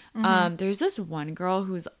vibe. There's this one girl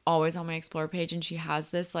who's always on my Explore page and she has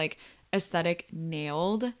this like aesthetic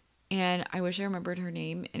nailed. And I wish I remembered her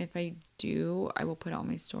name. And if I do, I will put it on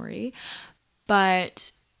my story.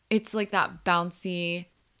 But it's like that bouncy,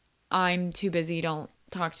 I'm too busy, don't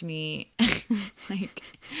talk to me, like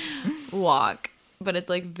walk. But it's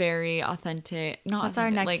like very authentic. That's our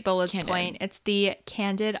next like, bullet point. It's the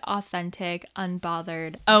candid, authentic,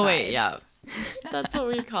 unbothered Oh, vibes. Wait, yeah. That's what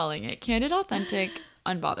we're calling it. Candid, authentic,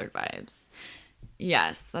 unbothered vibes.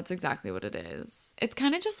 Yes, that's exactly what it is. It's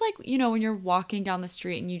kind of just like, you know, when you're walking down the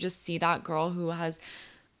street and you just see that girl who has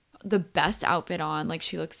the best outfit on, like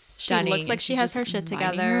she looks stunning. She looks like she has her shit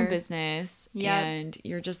together. Her business, and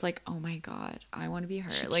you're just like, oh my god, I want to be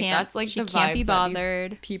her. Like that's like the vibes that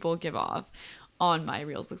these people give off on my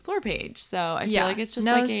Reels Explore page. So I feel like it's just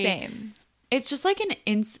same. It's just like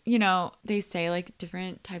you know, they say like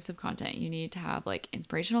different types of content. You need to have like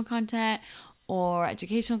inspirational content or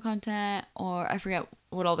educational content, or I forget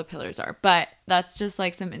what all the pillars are, but that's just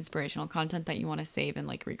like some inspirational content that you want to save and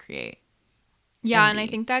like recreate. Yeah, and I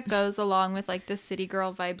think that goes along with like the city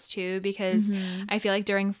girl vibes too, because I feel like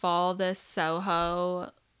during fall the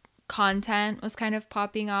Soho content was kind of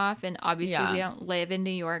popping off, and obviously we don't live in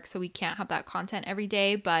New York, so we can't have that content every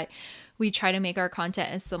day, but we try to make our content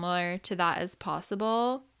as similar to that as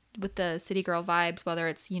possible with the city girl vibes, whether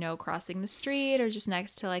it's, you know, crossing the street or just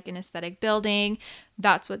next to like an aesthetic building.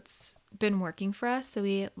 That's what's been working for us, so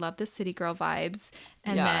we love the city girl vibes.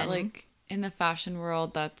 And then like in the fashion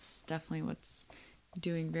world, that's definitely what's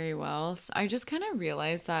doing very well. So I just kind of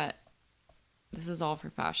realized that this is all for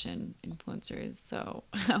fashion influencers, so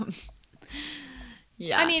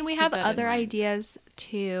Yeah. I mean, we have keep that in other mind. ideas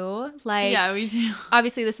too. Like, Yeah, we do.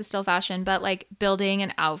 obviously this is still fashion, but like building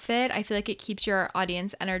an outfit, I feel like it keeps your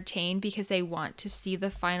audience entertained because they want to see the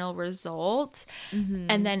final result.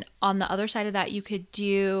 And then on the other side of that, you could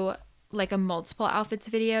do like a multiple outfits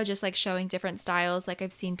video, just like showing different styles. Like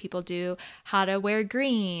I've seen people do how to wear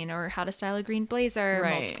green or how to style a green blazer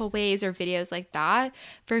Right. multiple ways, or videos like that.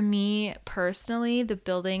 For me personally, the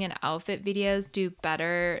building an outfit videos do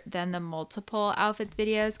better than the multiple outfits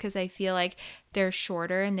videos because I feel like they're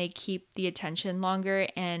shorter and they keep the attention longer,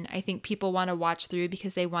 and I think people want to watch through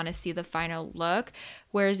because they want to see the final look.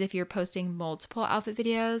 Whereas if you're posting multiple outfit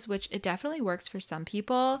videos, which it definitely works for some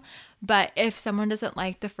people, but if someone doesn't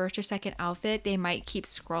like the first or second outfit, they might keep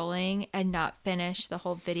scrolling and not finish the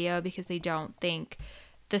whole video because they don't think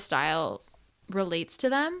the style relates to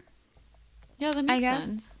them, Yeah, that I makes guess.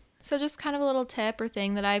 sense. So just kind of a little tip or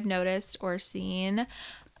thing that I've noticed or seen.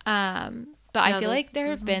 But I Yeah, feel those- like there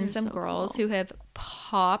those have been ones are some so girls cool. who have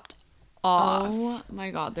popped off. Oh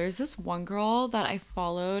my God. There's this one girl that I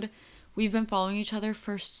followed. We've been following each other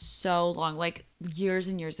for so long, like years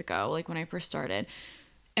and years ago, like when I first started.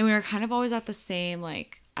 And we were kind of always at the same,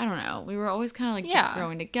 like, I don't know. We were always kind of like just Yeah.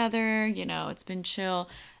 growing together, you know, it's been chill.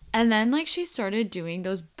 And then like she started doing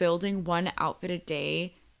those building one outfit a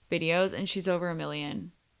day videos, and she's over 1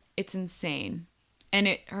 million. It's insane.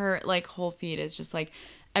 And her like whole feed is just like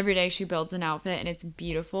every day she builds an outfit and it's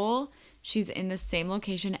beautiful. She's in the same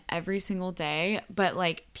location every single day, but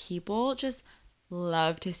like people just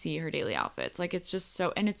love to see her daily outfits. Like it's just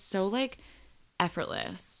so, and it's so like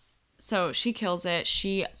effortless. So she kills it.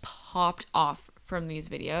 She popped off from these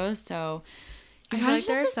videos. So I you feel kind like of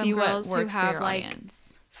there have are to some see what girls who works for have your like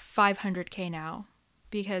audience. 500K now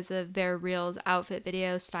because of their reels, outfit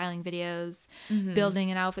videos, styling videos,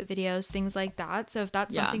 building an outfit videos, things like that. So if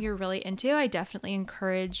that's Yeah. something you're really into, I definitely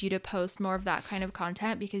encourage you to post more of that kind of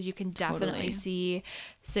content because you can definitely Totally. see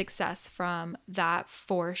success from that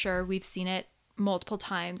for sure. We've seen it multiple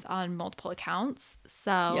times on multiple accounts.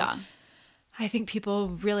 So Yeah. I think people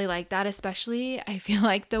really like that, especially I feel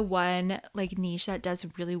like the one like niche that does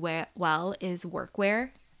really well is workwear.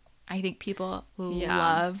 I think people Yeah.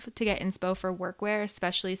 love to get inspo for workwear,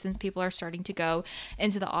 especially since people are starting to go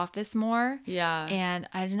into the office more. Yeah. And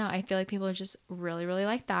I don't know, I feel like people just really, really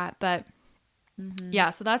like that. But Mm-hmm.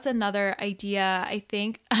 yeah, so that's another idea. I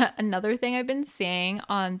think another thing I've been seeing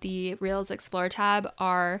on the Reels Explore tab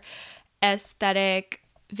are aesthetic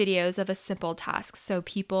videos of a simple task. So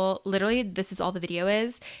people literally, this is all the video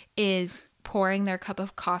is pouring their cup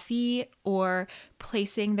of coffee or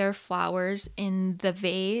placing their flowers in the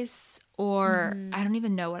vase, or I don't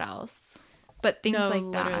even know what else. But things No, like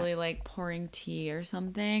literally like pouring tea or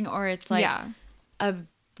something, or it's like Yeah. a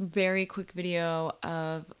very quick video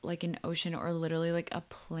of like an ocean or literally like a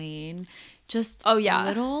plane. Just Oh, yeah.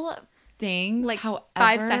 little things. Like However,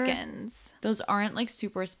 5 seconds. those aren't like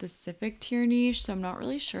super specific to your niche, so I'm not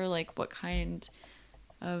really sure like what kind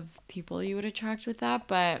of people you would attract with that,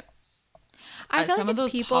 but I feel some like of those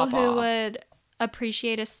it's people pop who off. would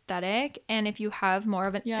appreciate aesthetic, and if you have more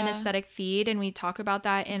of an Yeah. aesthetic feed, and we talk about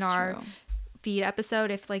that in It's our true. feed episode,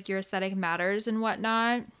 if like your aesthetic matters and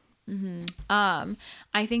whatnot.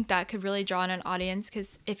 I think that could really draw in an audience,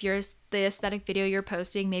 because if the aesthetic video you're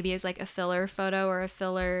posting maybe is like a filler photo or a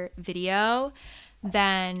filler video,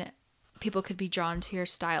 then people could be drawn to your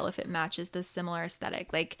style if it matches the similar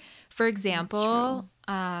aesthetic. Like for example,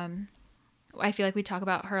 I feel like we talk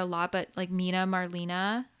about her a lot, but like Mina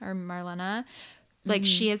Marlena, like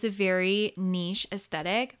she has a very niche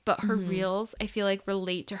aesthetic, but her reels I feel like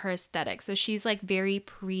relate to her aesthetic. So she's like very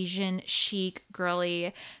Parisian chic,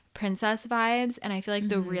 girly princess vibes, and I feel like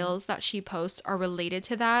the reels that she posts are related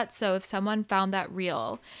to that. So if someone found that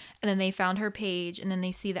reel and then they found her page and then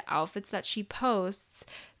they see the outfits that she posts,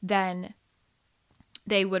 then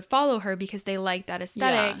they would follow her because they like that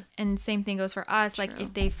aesthetic. Yeah. And same thing goes for us. Like True.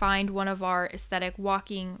 if they find one of our aesthetic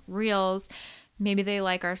walking reels, maybe they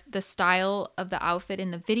like the style of the outfit in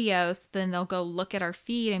the videos, then they'll go look at our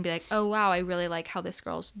feed and be like, oh wow, I really like how this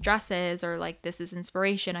girl's dresses, or like this is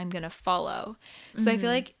inspiration, I'm gonna follow. So I feel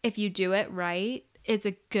like if you do it right, it's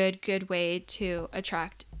a good way to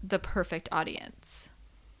attract the perfect audience.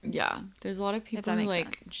 Yeah, there's a lot of people that who makes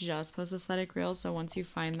like sense. just post aesthetic reels. So once you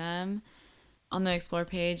find them on the explore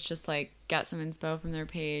page, just like get some inspo from their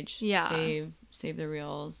page. Yeah. Save the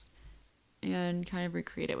reels, and kind of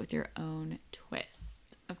recreate it with your own twist,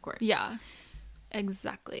 of course. Yeah,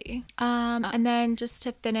 exactly. And then just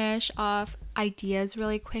to finish off ideas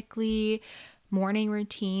really quickly, morning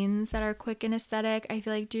routines that are quick and aesthetic, I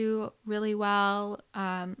feel like do really well.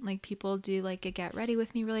 Like people do like a get ready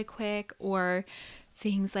with me really quick, or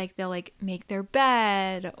things like they'll like make their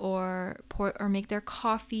bed or make their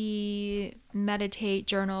coffee, meditate,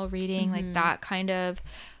 journal, reading, like that kind of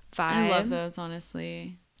vibe. I love those,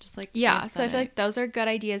 honestly. Just like so I feel like those are good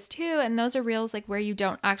ideas too, and those are reels like where you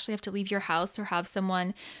don't actually have to leave your house or have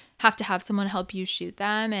someone help you shoot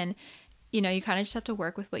them, and you know, you kind of just have to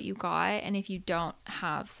work with what you got. And if you don't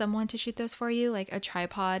have someone to shoot those for you, like a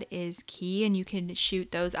tripod is key, and you can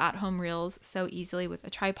shoot those at-home reels so easily with a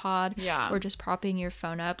tripod, or just propping your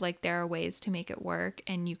phone up. Like there are ways to make it work,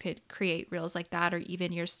 and you could create reels like that, or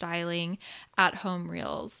even your styling at-home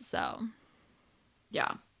reels. So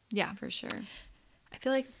yeah, for sure. I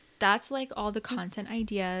feel like that's like all the content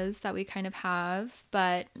ideas that we kind of have,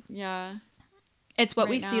 but yeah, it's what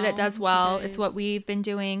we see that does well. It's what we've been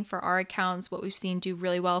doing for our accounts, what we've seen do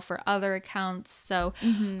really well for other accounts. So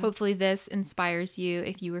hopefully this inspires you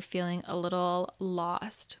if you were feeling a little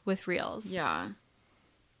lost with reels. Yeah,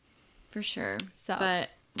 for sure. But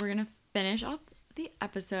we're going to finish off the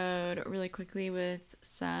episode really quickly with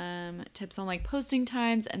some tips on like posting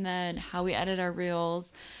times and then how we edit our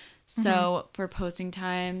reels. So for posting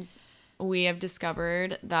times, we have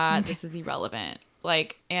discovered that this is irrelevant.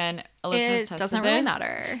 Like, and Alyssa has tested doesn't really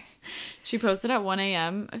matter. She posted at 1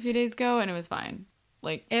 a.m. a few days ago, and it was fine.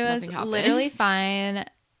 Like, it was literally fine.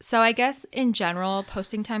 So I guess in general,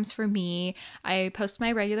 posting times for me, I post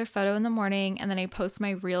my regular photo in the morning, and then I post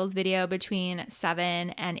my reels video between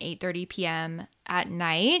 7 and 8:30 p.m. at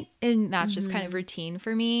night, and that's just kind of routine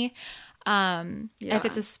for me. If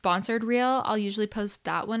it's a sponsored reel, I'll usually post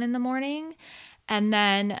that one in the morning. And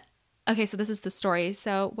then, okay, so this is the story.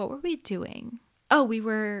 So what were we doing? Oh,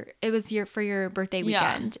 it was for your birthday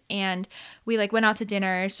weekend, and we like went out to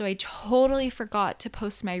dinner. So I totally forgot to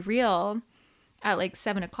post my reel at like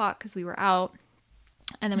 7 o'clock because we were out.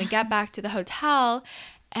 And then we get back to the hotel,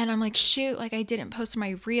 and I'm like, shoot, like I didn't post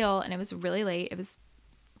my reel, and it was really late. It was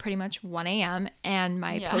pretty much 1 a.m. and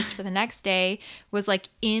my post for the next day was like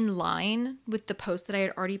in line with the post that I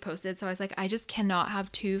had already posted. So I was like, I just cannot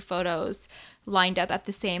have two photos lined up at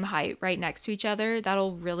the same height right next to each other.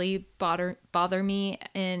 That'll really bother me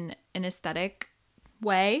in an aesthetic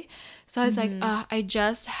way. So I was like, I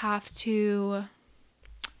just have to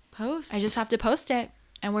post. I just have to post it,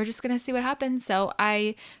 and we're just going to see what happens. So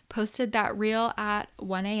I posted that reel at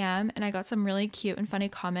 1 a.m. and I got some really cute and funny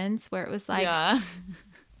comments where it was like,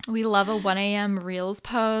 we love a 1 a.m. reels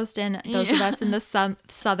post, and those of us in the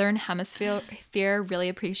southern hemisphere really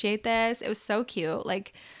appreciate this. It was so cute.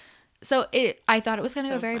 Like, so I thought it was going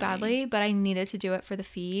to go very badly, but I needed to do it for the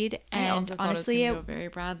feed. And I also honestly, it was go very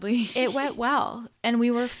badly. It went well, and we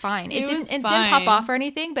were fine. It didn't pop off or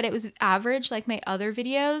anything, but it was average like my other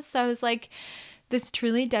videos. So I was like, this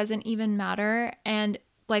truly doesn't even matter. And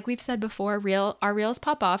like we've said before, our reels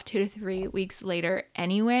pop off 2 to 3 weeks later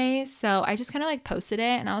anyway. So I just kind of like posted it,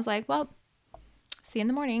 and I was like, well, see you in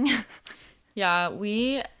the morning.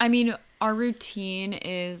 Our routine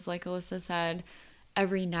is, like Alyssa said,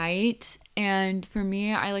 every night. And for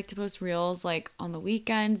me, I like to post reels like on the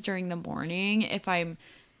weekends during the morning. If I'm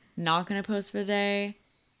not going to post for the day,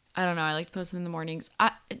 I don't know, I like to post them in the mornings.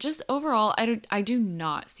 I do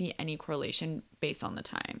not see any correlation based on the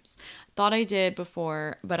times. Thought I did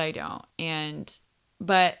before, but I don't.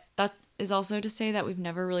 But that is also to say that we've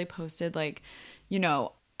never really posted like, you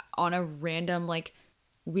know, on a random like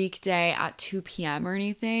weekday at 2 p.m. or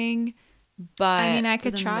anything. But I mean, I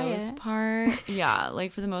could try it.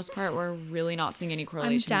 For the most part, we're really not seeing any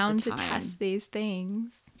correlation. I'm down with the to time. test these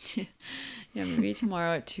things. Yeah, maybe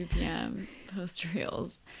tomorrow at 2 p.m. post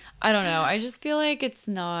reels. I don't know. I just feel like it's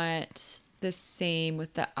not the same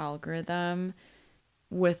with the algorithm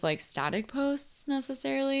with like static posts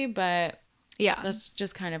necessarily, but yeah, that's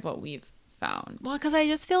just kind of what we've found. Well, because I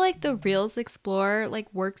just feel like the Reels Explorer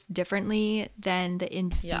like works differently than the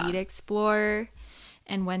in-feed Explorer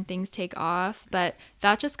and when things take off. But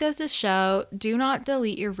that just goes to show, do not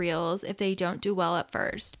delete your reels if they don't do well at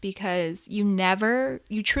first, because you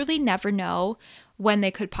truly never know when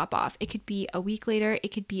they could pop off. It could be a week later, it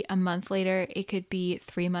could be a month later, it could be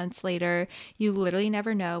 3 months later. You literally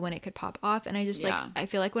never know when it could pop off. And I just I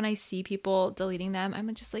feel like when I see people deleting them,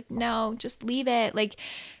 I'm just like, no, just leave it. Like,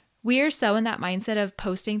 we are so in that mindset of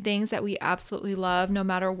posting things that we absolutely love no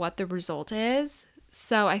matter what the result is.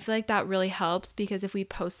 So I feel like that really helps, because if we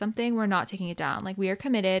post something, we're not taking it down. Like, we are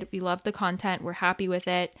committed. We love the content. We're happy with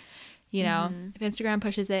it. You know, if Instagram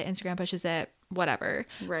pushes it, whatever.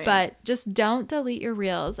 Right. But just don't delete your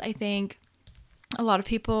reels. I think a lot of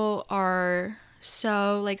people are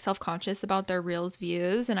so like self-conscious about their reels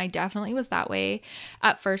views, and I definitely was that way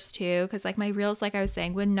at first too, because like my reels, like I was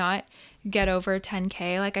saying, would not get over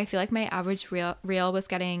 10K. Like I feel like my average reel was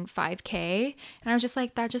getting 5K, and I was just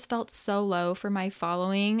like, that just felt so low for my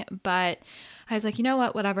following. But I was like, you know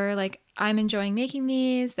what, whatever, like I'm enjoying making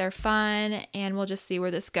these, they're fun, and we'll just see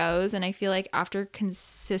where this goes. And I feel like after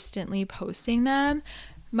consistently posting them,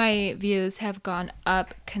 my views have gone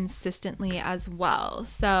up consistently as well.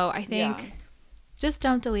 So I think just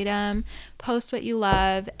don't delete them. Post what you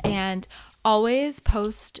love, and always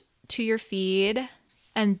post to your feed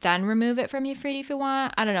and then remove it from your feed if you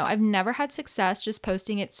want. I don't know. I've never had success just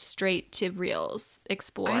posting it straight to Reels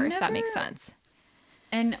Explore, if that makes sense.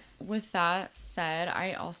 And with that said,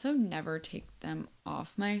 I also never take them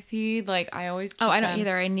off my feed. Like I always keep I don't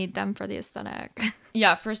either. I need them for the aesthetic.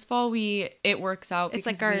 Yeah, first of all, it works out it's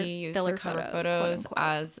because like our we use filler the cover photo, photos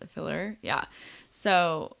as a filler. Yeah.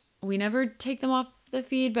 So we never take them off the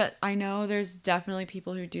feed, but I know there's definitely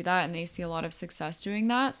people who do that and they see a lot of success doing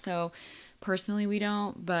that. So personally we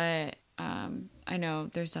don't, but I know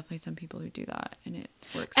there's definitely some people who do that and it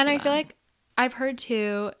works. And I feel like I've heard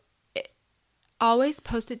too, always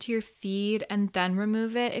post it to your feed and then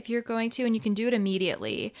remove it if you're going to, and you can do it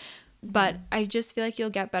immediately. But I just feel like you'll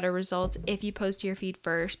get better results if you post to your feed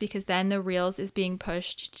first, because then the Reels is being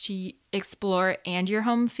pushed to Explore and your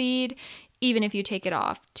home feed, even if you take it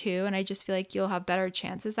off too. And I just feel like you'll have better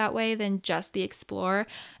chances that way than just the Explore,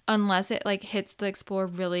 unless it like hits the Explore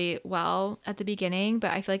really well at the beginning. But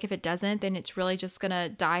I feel like if it doesn't, then it's really just gonna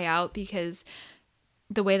die out, because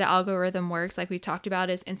the way the algorithm works, like we talked about,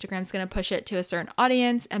 is Instagram's going to push it to a certain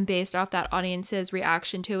audience, and based off that audience's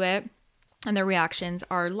reaction to it, and their reactions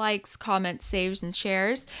are likes, comments, saves, and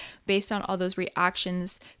shares, based on all those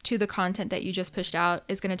reactions to the content that you just pushed out,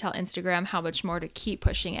 is going to tell Instagram how much more to keep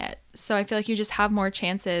pushing it. So I feel like you just have more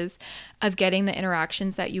chances of getting the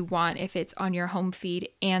interactions that you want if it's on your home feed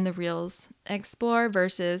and the Reels Explore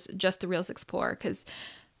versus just the Reels Explore. Because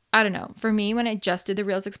I don't know. For me, when I just did the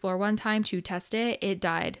Reels Explore one time to test it, it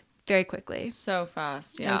died very quickly. So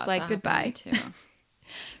fast. Yeah. It was like, goodbye. Too.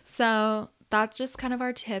 So that's just kind of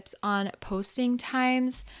our tips on posting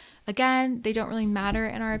times. Again, they don't really matter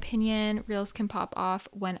in our opinion. Reels can pop off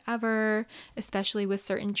whenever, especially with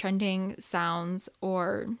certain trending sounds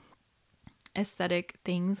or aesthetic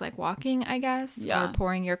things like walking, I guess, or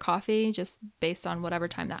pouring your coffee, just based on whatever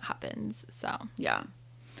time that happens. So, yeah.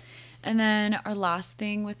 And then our last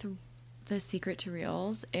thing with the secret to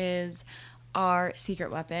Reels is our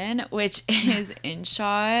secret weapon, which is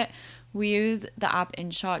InShot. We use the app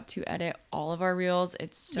InShot to edit all of our Reels.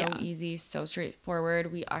 It's so easy, so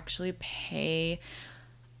straightforward. We actually pay,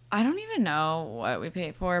 I don't even know what we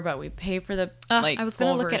pay for, but we pay for the I was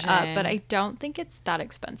going to look it up, but I don't think it's that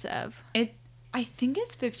expensive. I think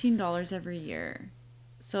it's $15 every year.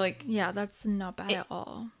 So like, yeah, that's not bad at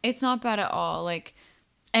all. It's not bad at all. Like,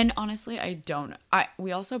 and honestly,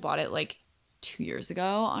 we also bought it like 2 years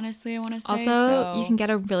ago, honestly, I want to say. Also, you can get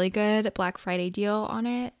a really good Black Friday deal on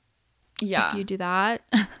it. Yeah. If you do that.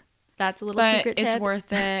 That's a little secret tip. But it's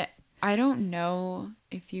worth it. I don't know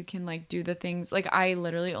if you can like do the things. Like I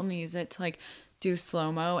literally only use it to like do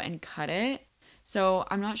slow-mo and cut it. So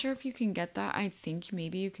I'm not sure if you can get that. I think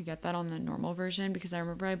maybe you could get that on the normal version, because I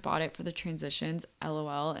remember I bought it for the transitions,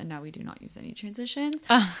 LOL, and now we do not use any transitions.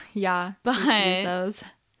 Yeah. But used to use those.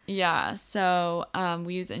 Yeah, so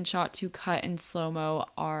we use InShot to cut and slow-mo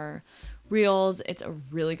our Reels. It's a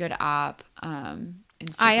really good app.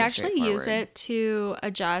 I actually use it to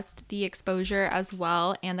adjust the exposure as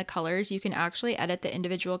well, and the colors. You can actually edit the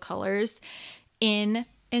individual colors in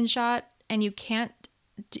InShot, and you can't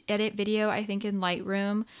edit video, I think, in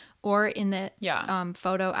Lightroom or in the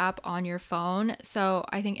photo app on your phone. So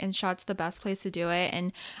I think InShot's the best place to do it.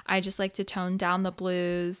 And I just like to tone down the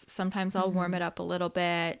blues. Sometimes I'll warm it up a little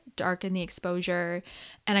bit, darken the exposure,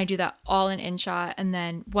 and I do that all in InShot. And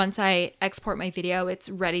then once I export my video, it's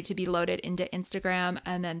ready to be loaded into Instagram.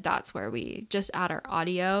 And then that's where we just add our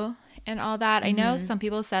audio and all that. I know some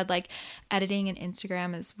people said like editing in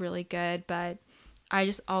Instagram is really good, but I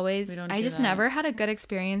just never had a good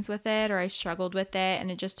experience with it, or I struggled with it, and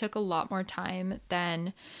it just took a lot more time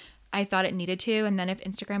than I thought it needed to. And then if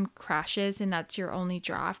Instagram crashes and that's your only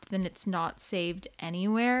draft, then it's not saved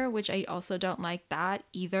anywhere, which I also don't like that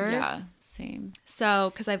either. Yeah, same.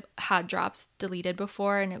 So, because I've had drops deleted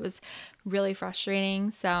before and it was really frustrating.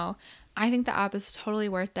 So I think the app is totally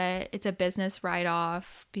worth it. It's a business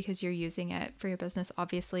write-off because you're using it for your business,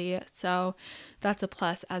 obviously. So that's a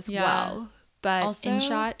plus as well. But also,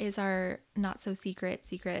 InShot is our not so secret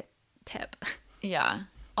tip. Yeah.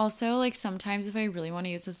 Also, like sometimes if I really want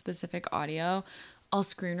to use a specific audio, I'll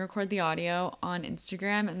screen record the audio on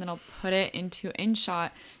Instagram and then I'll put it into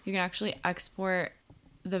InShot. You can actually export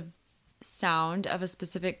the sound of a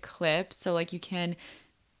specific clip. So like you can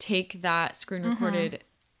take that screen recorded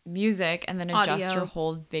music and then adjust your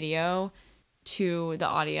whole video to the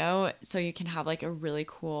audio. So you can have like a really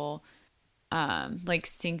cool, like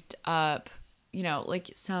synced up, you know,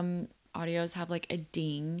 like some audios have like a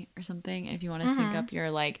ding or something. And if you want to sync up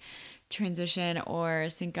your like transition or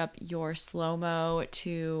sync up your slow-mo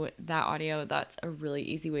to that audio, that's a really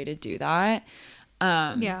easy way to do that.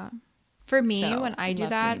 Yeah. For me, so when I do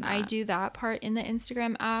that, I do that part in the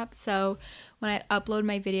Instagram app. So when I upload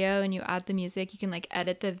my video and you add the music, you can like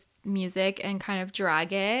edit the music and kind of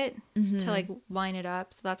drag it to like line it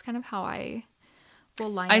up. So that's kind of how I will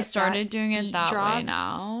line up. I started doing it that way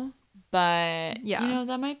now. But, you know,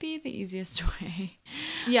 that might be the easiest way.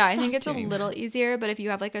 Yeah, I think it's a little easier. But if you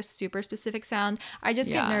have like a super specific sound, I just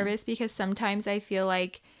get nervous because sometimes I feel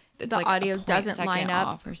like it's the like audio doesn't line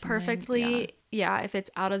up perfectly. Yeah, if it's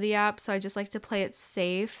out of the app. So I just like to play it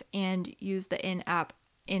safe and use the in-app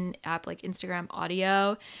like Instagram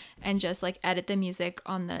audio and just like edit the music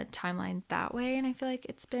on the timeline that way. And I feel like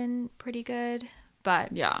it's been pretty good.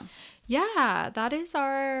 But yeah, that is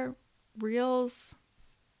our Reels.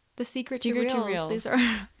 The secret to Reels. These are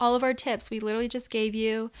all of our tips. We literally just gave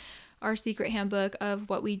you our secret handbook of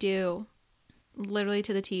what we do, literally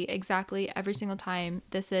to the T, exactly every single time.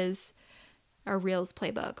 This is our Reels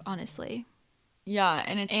playbook, honestly. Yeah,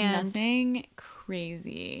 and it's nothing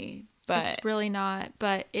crazy, but it's really not.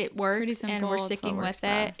 But it works, and we're sticking with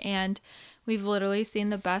it. And we've literally seen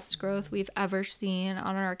the best growth we've ever seen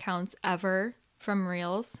on our accounts ever from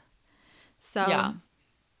Reels. So yeah.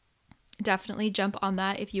 Definitely jump on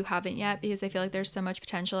that if you haven't yet, because I feel like there's so much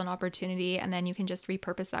potential and opportunity, and then you can just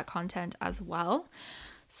repurpose that content as well.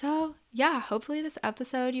 So yeah, hopefully this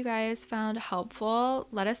episode you guys found helpful.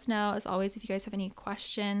 Let us know, as always, if you guys have any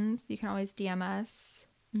questions. You can always DM us.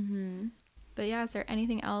 But yeah, is there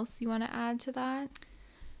anything else you want to add to that?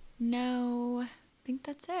 No, I think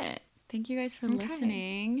that's it. Thank you guys for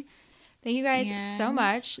listening. Thank you guys so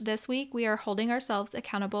much. This week, we are holding ourselves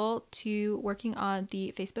accountable to working on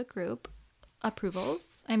the Facebook group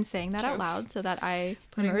approvals. I'm saying that out loud so that I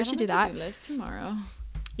remember to do that. To-do list tomorrow.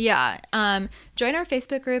 Yeah. Join our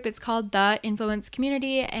Facebook group. It's called The Influence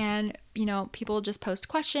Community, and you know, people just post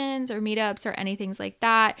questions or meetups or anything like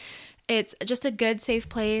that. It's just a good, safe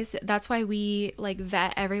place. That's why we like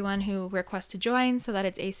vet everyone who requests to join, so that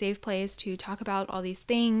it's a safe place to talk about all these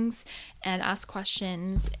things and ask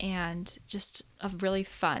questions, and just a really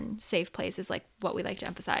fun, safe place is like what we like to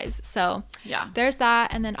emphasize. So yeah, there's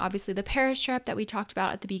that. And then obviously the Paris trip that we talked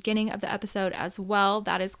about at the beginning of the episode as well,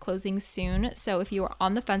 that is closing soon. So if you are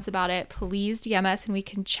on the fence about it, please DM us and we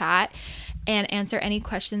can chat and answer any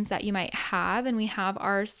questions that you might have. And we have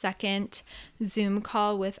our second Zoom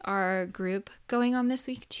call with our group going on this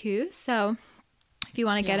week too. So if you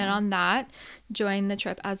want to get in on that, join the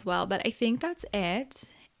trip as well. But I think that's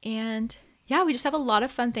it. And yeah, we just have a lot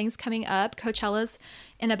of fun things coming up. Coachella's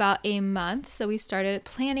in about a month, so we started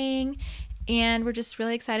planning, and we're just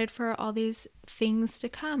really excited for all these things to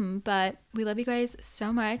come. But we love you guys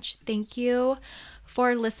so much. Thank you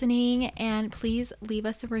for listening, and please leave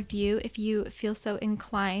us a review if you feel so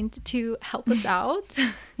inclined to help us out.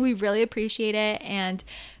 We really appreciate it, and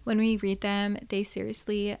when we read them, they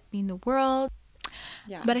seriously mean the world.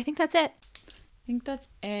 Yeah. But I think that's it.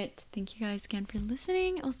 Thank you guys again for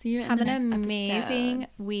listening. I'll see you in the next episode. Have an amazing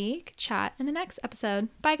week. Chat in the next episode.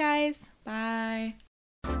 Bye, guys. Bye.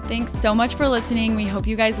 Thanks so much for listening. We hope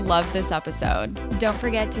you guys loved this episode. Don't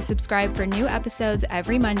forget to subscribe for new episodes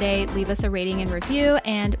every Monday. Leave us a rating and review,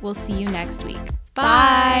 and we'll see you next week.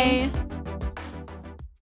 Bye.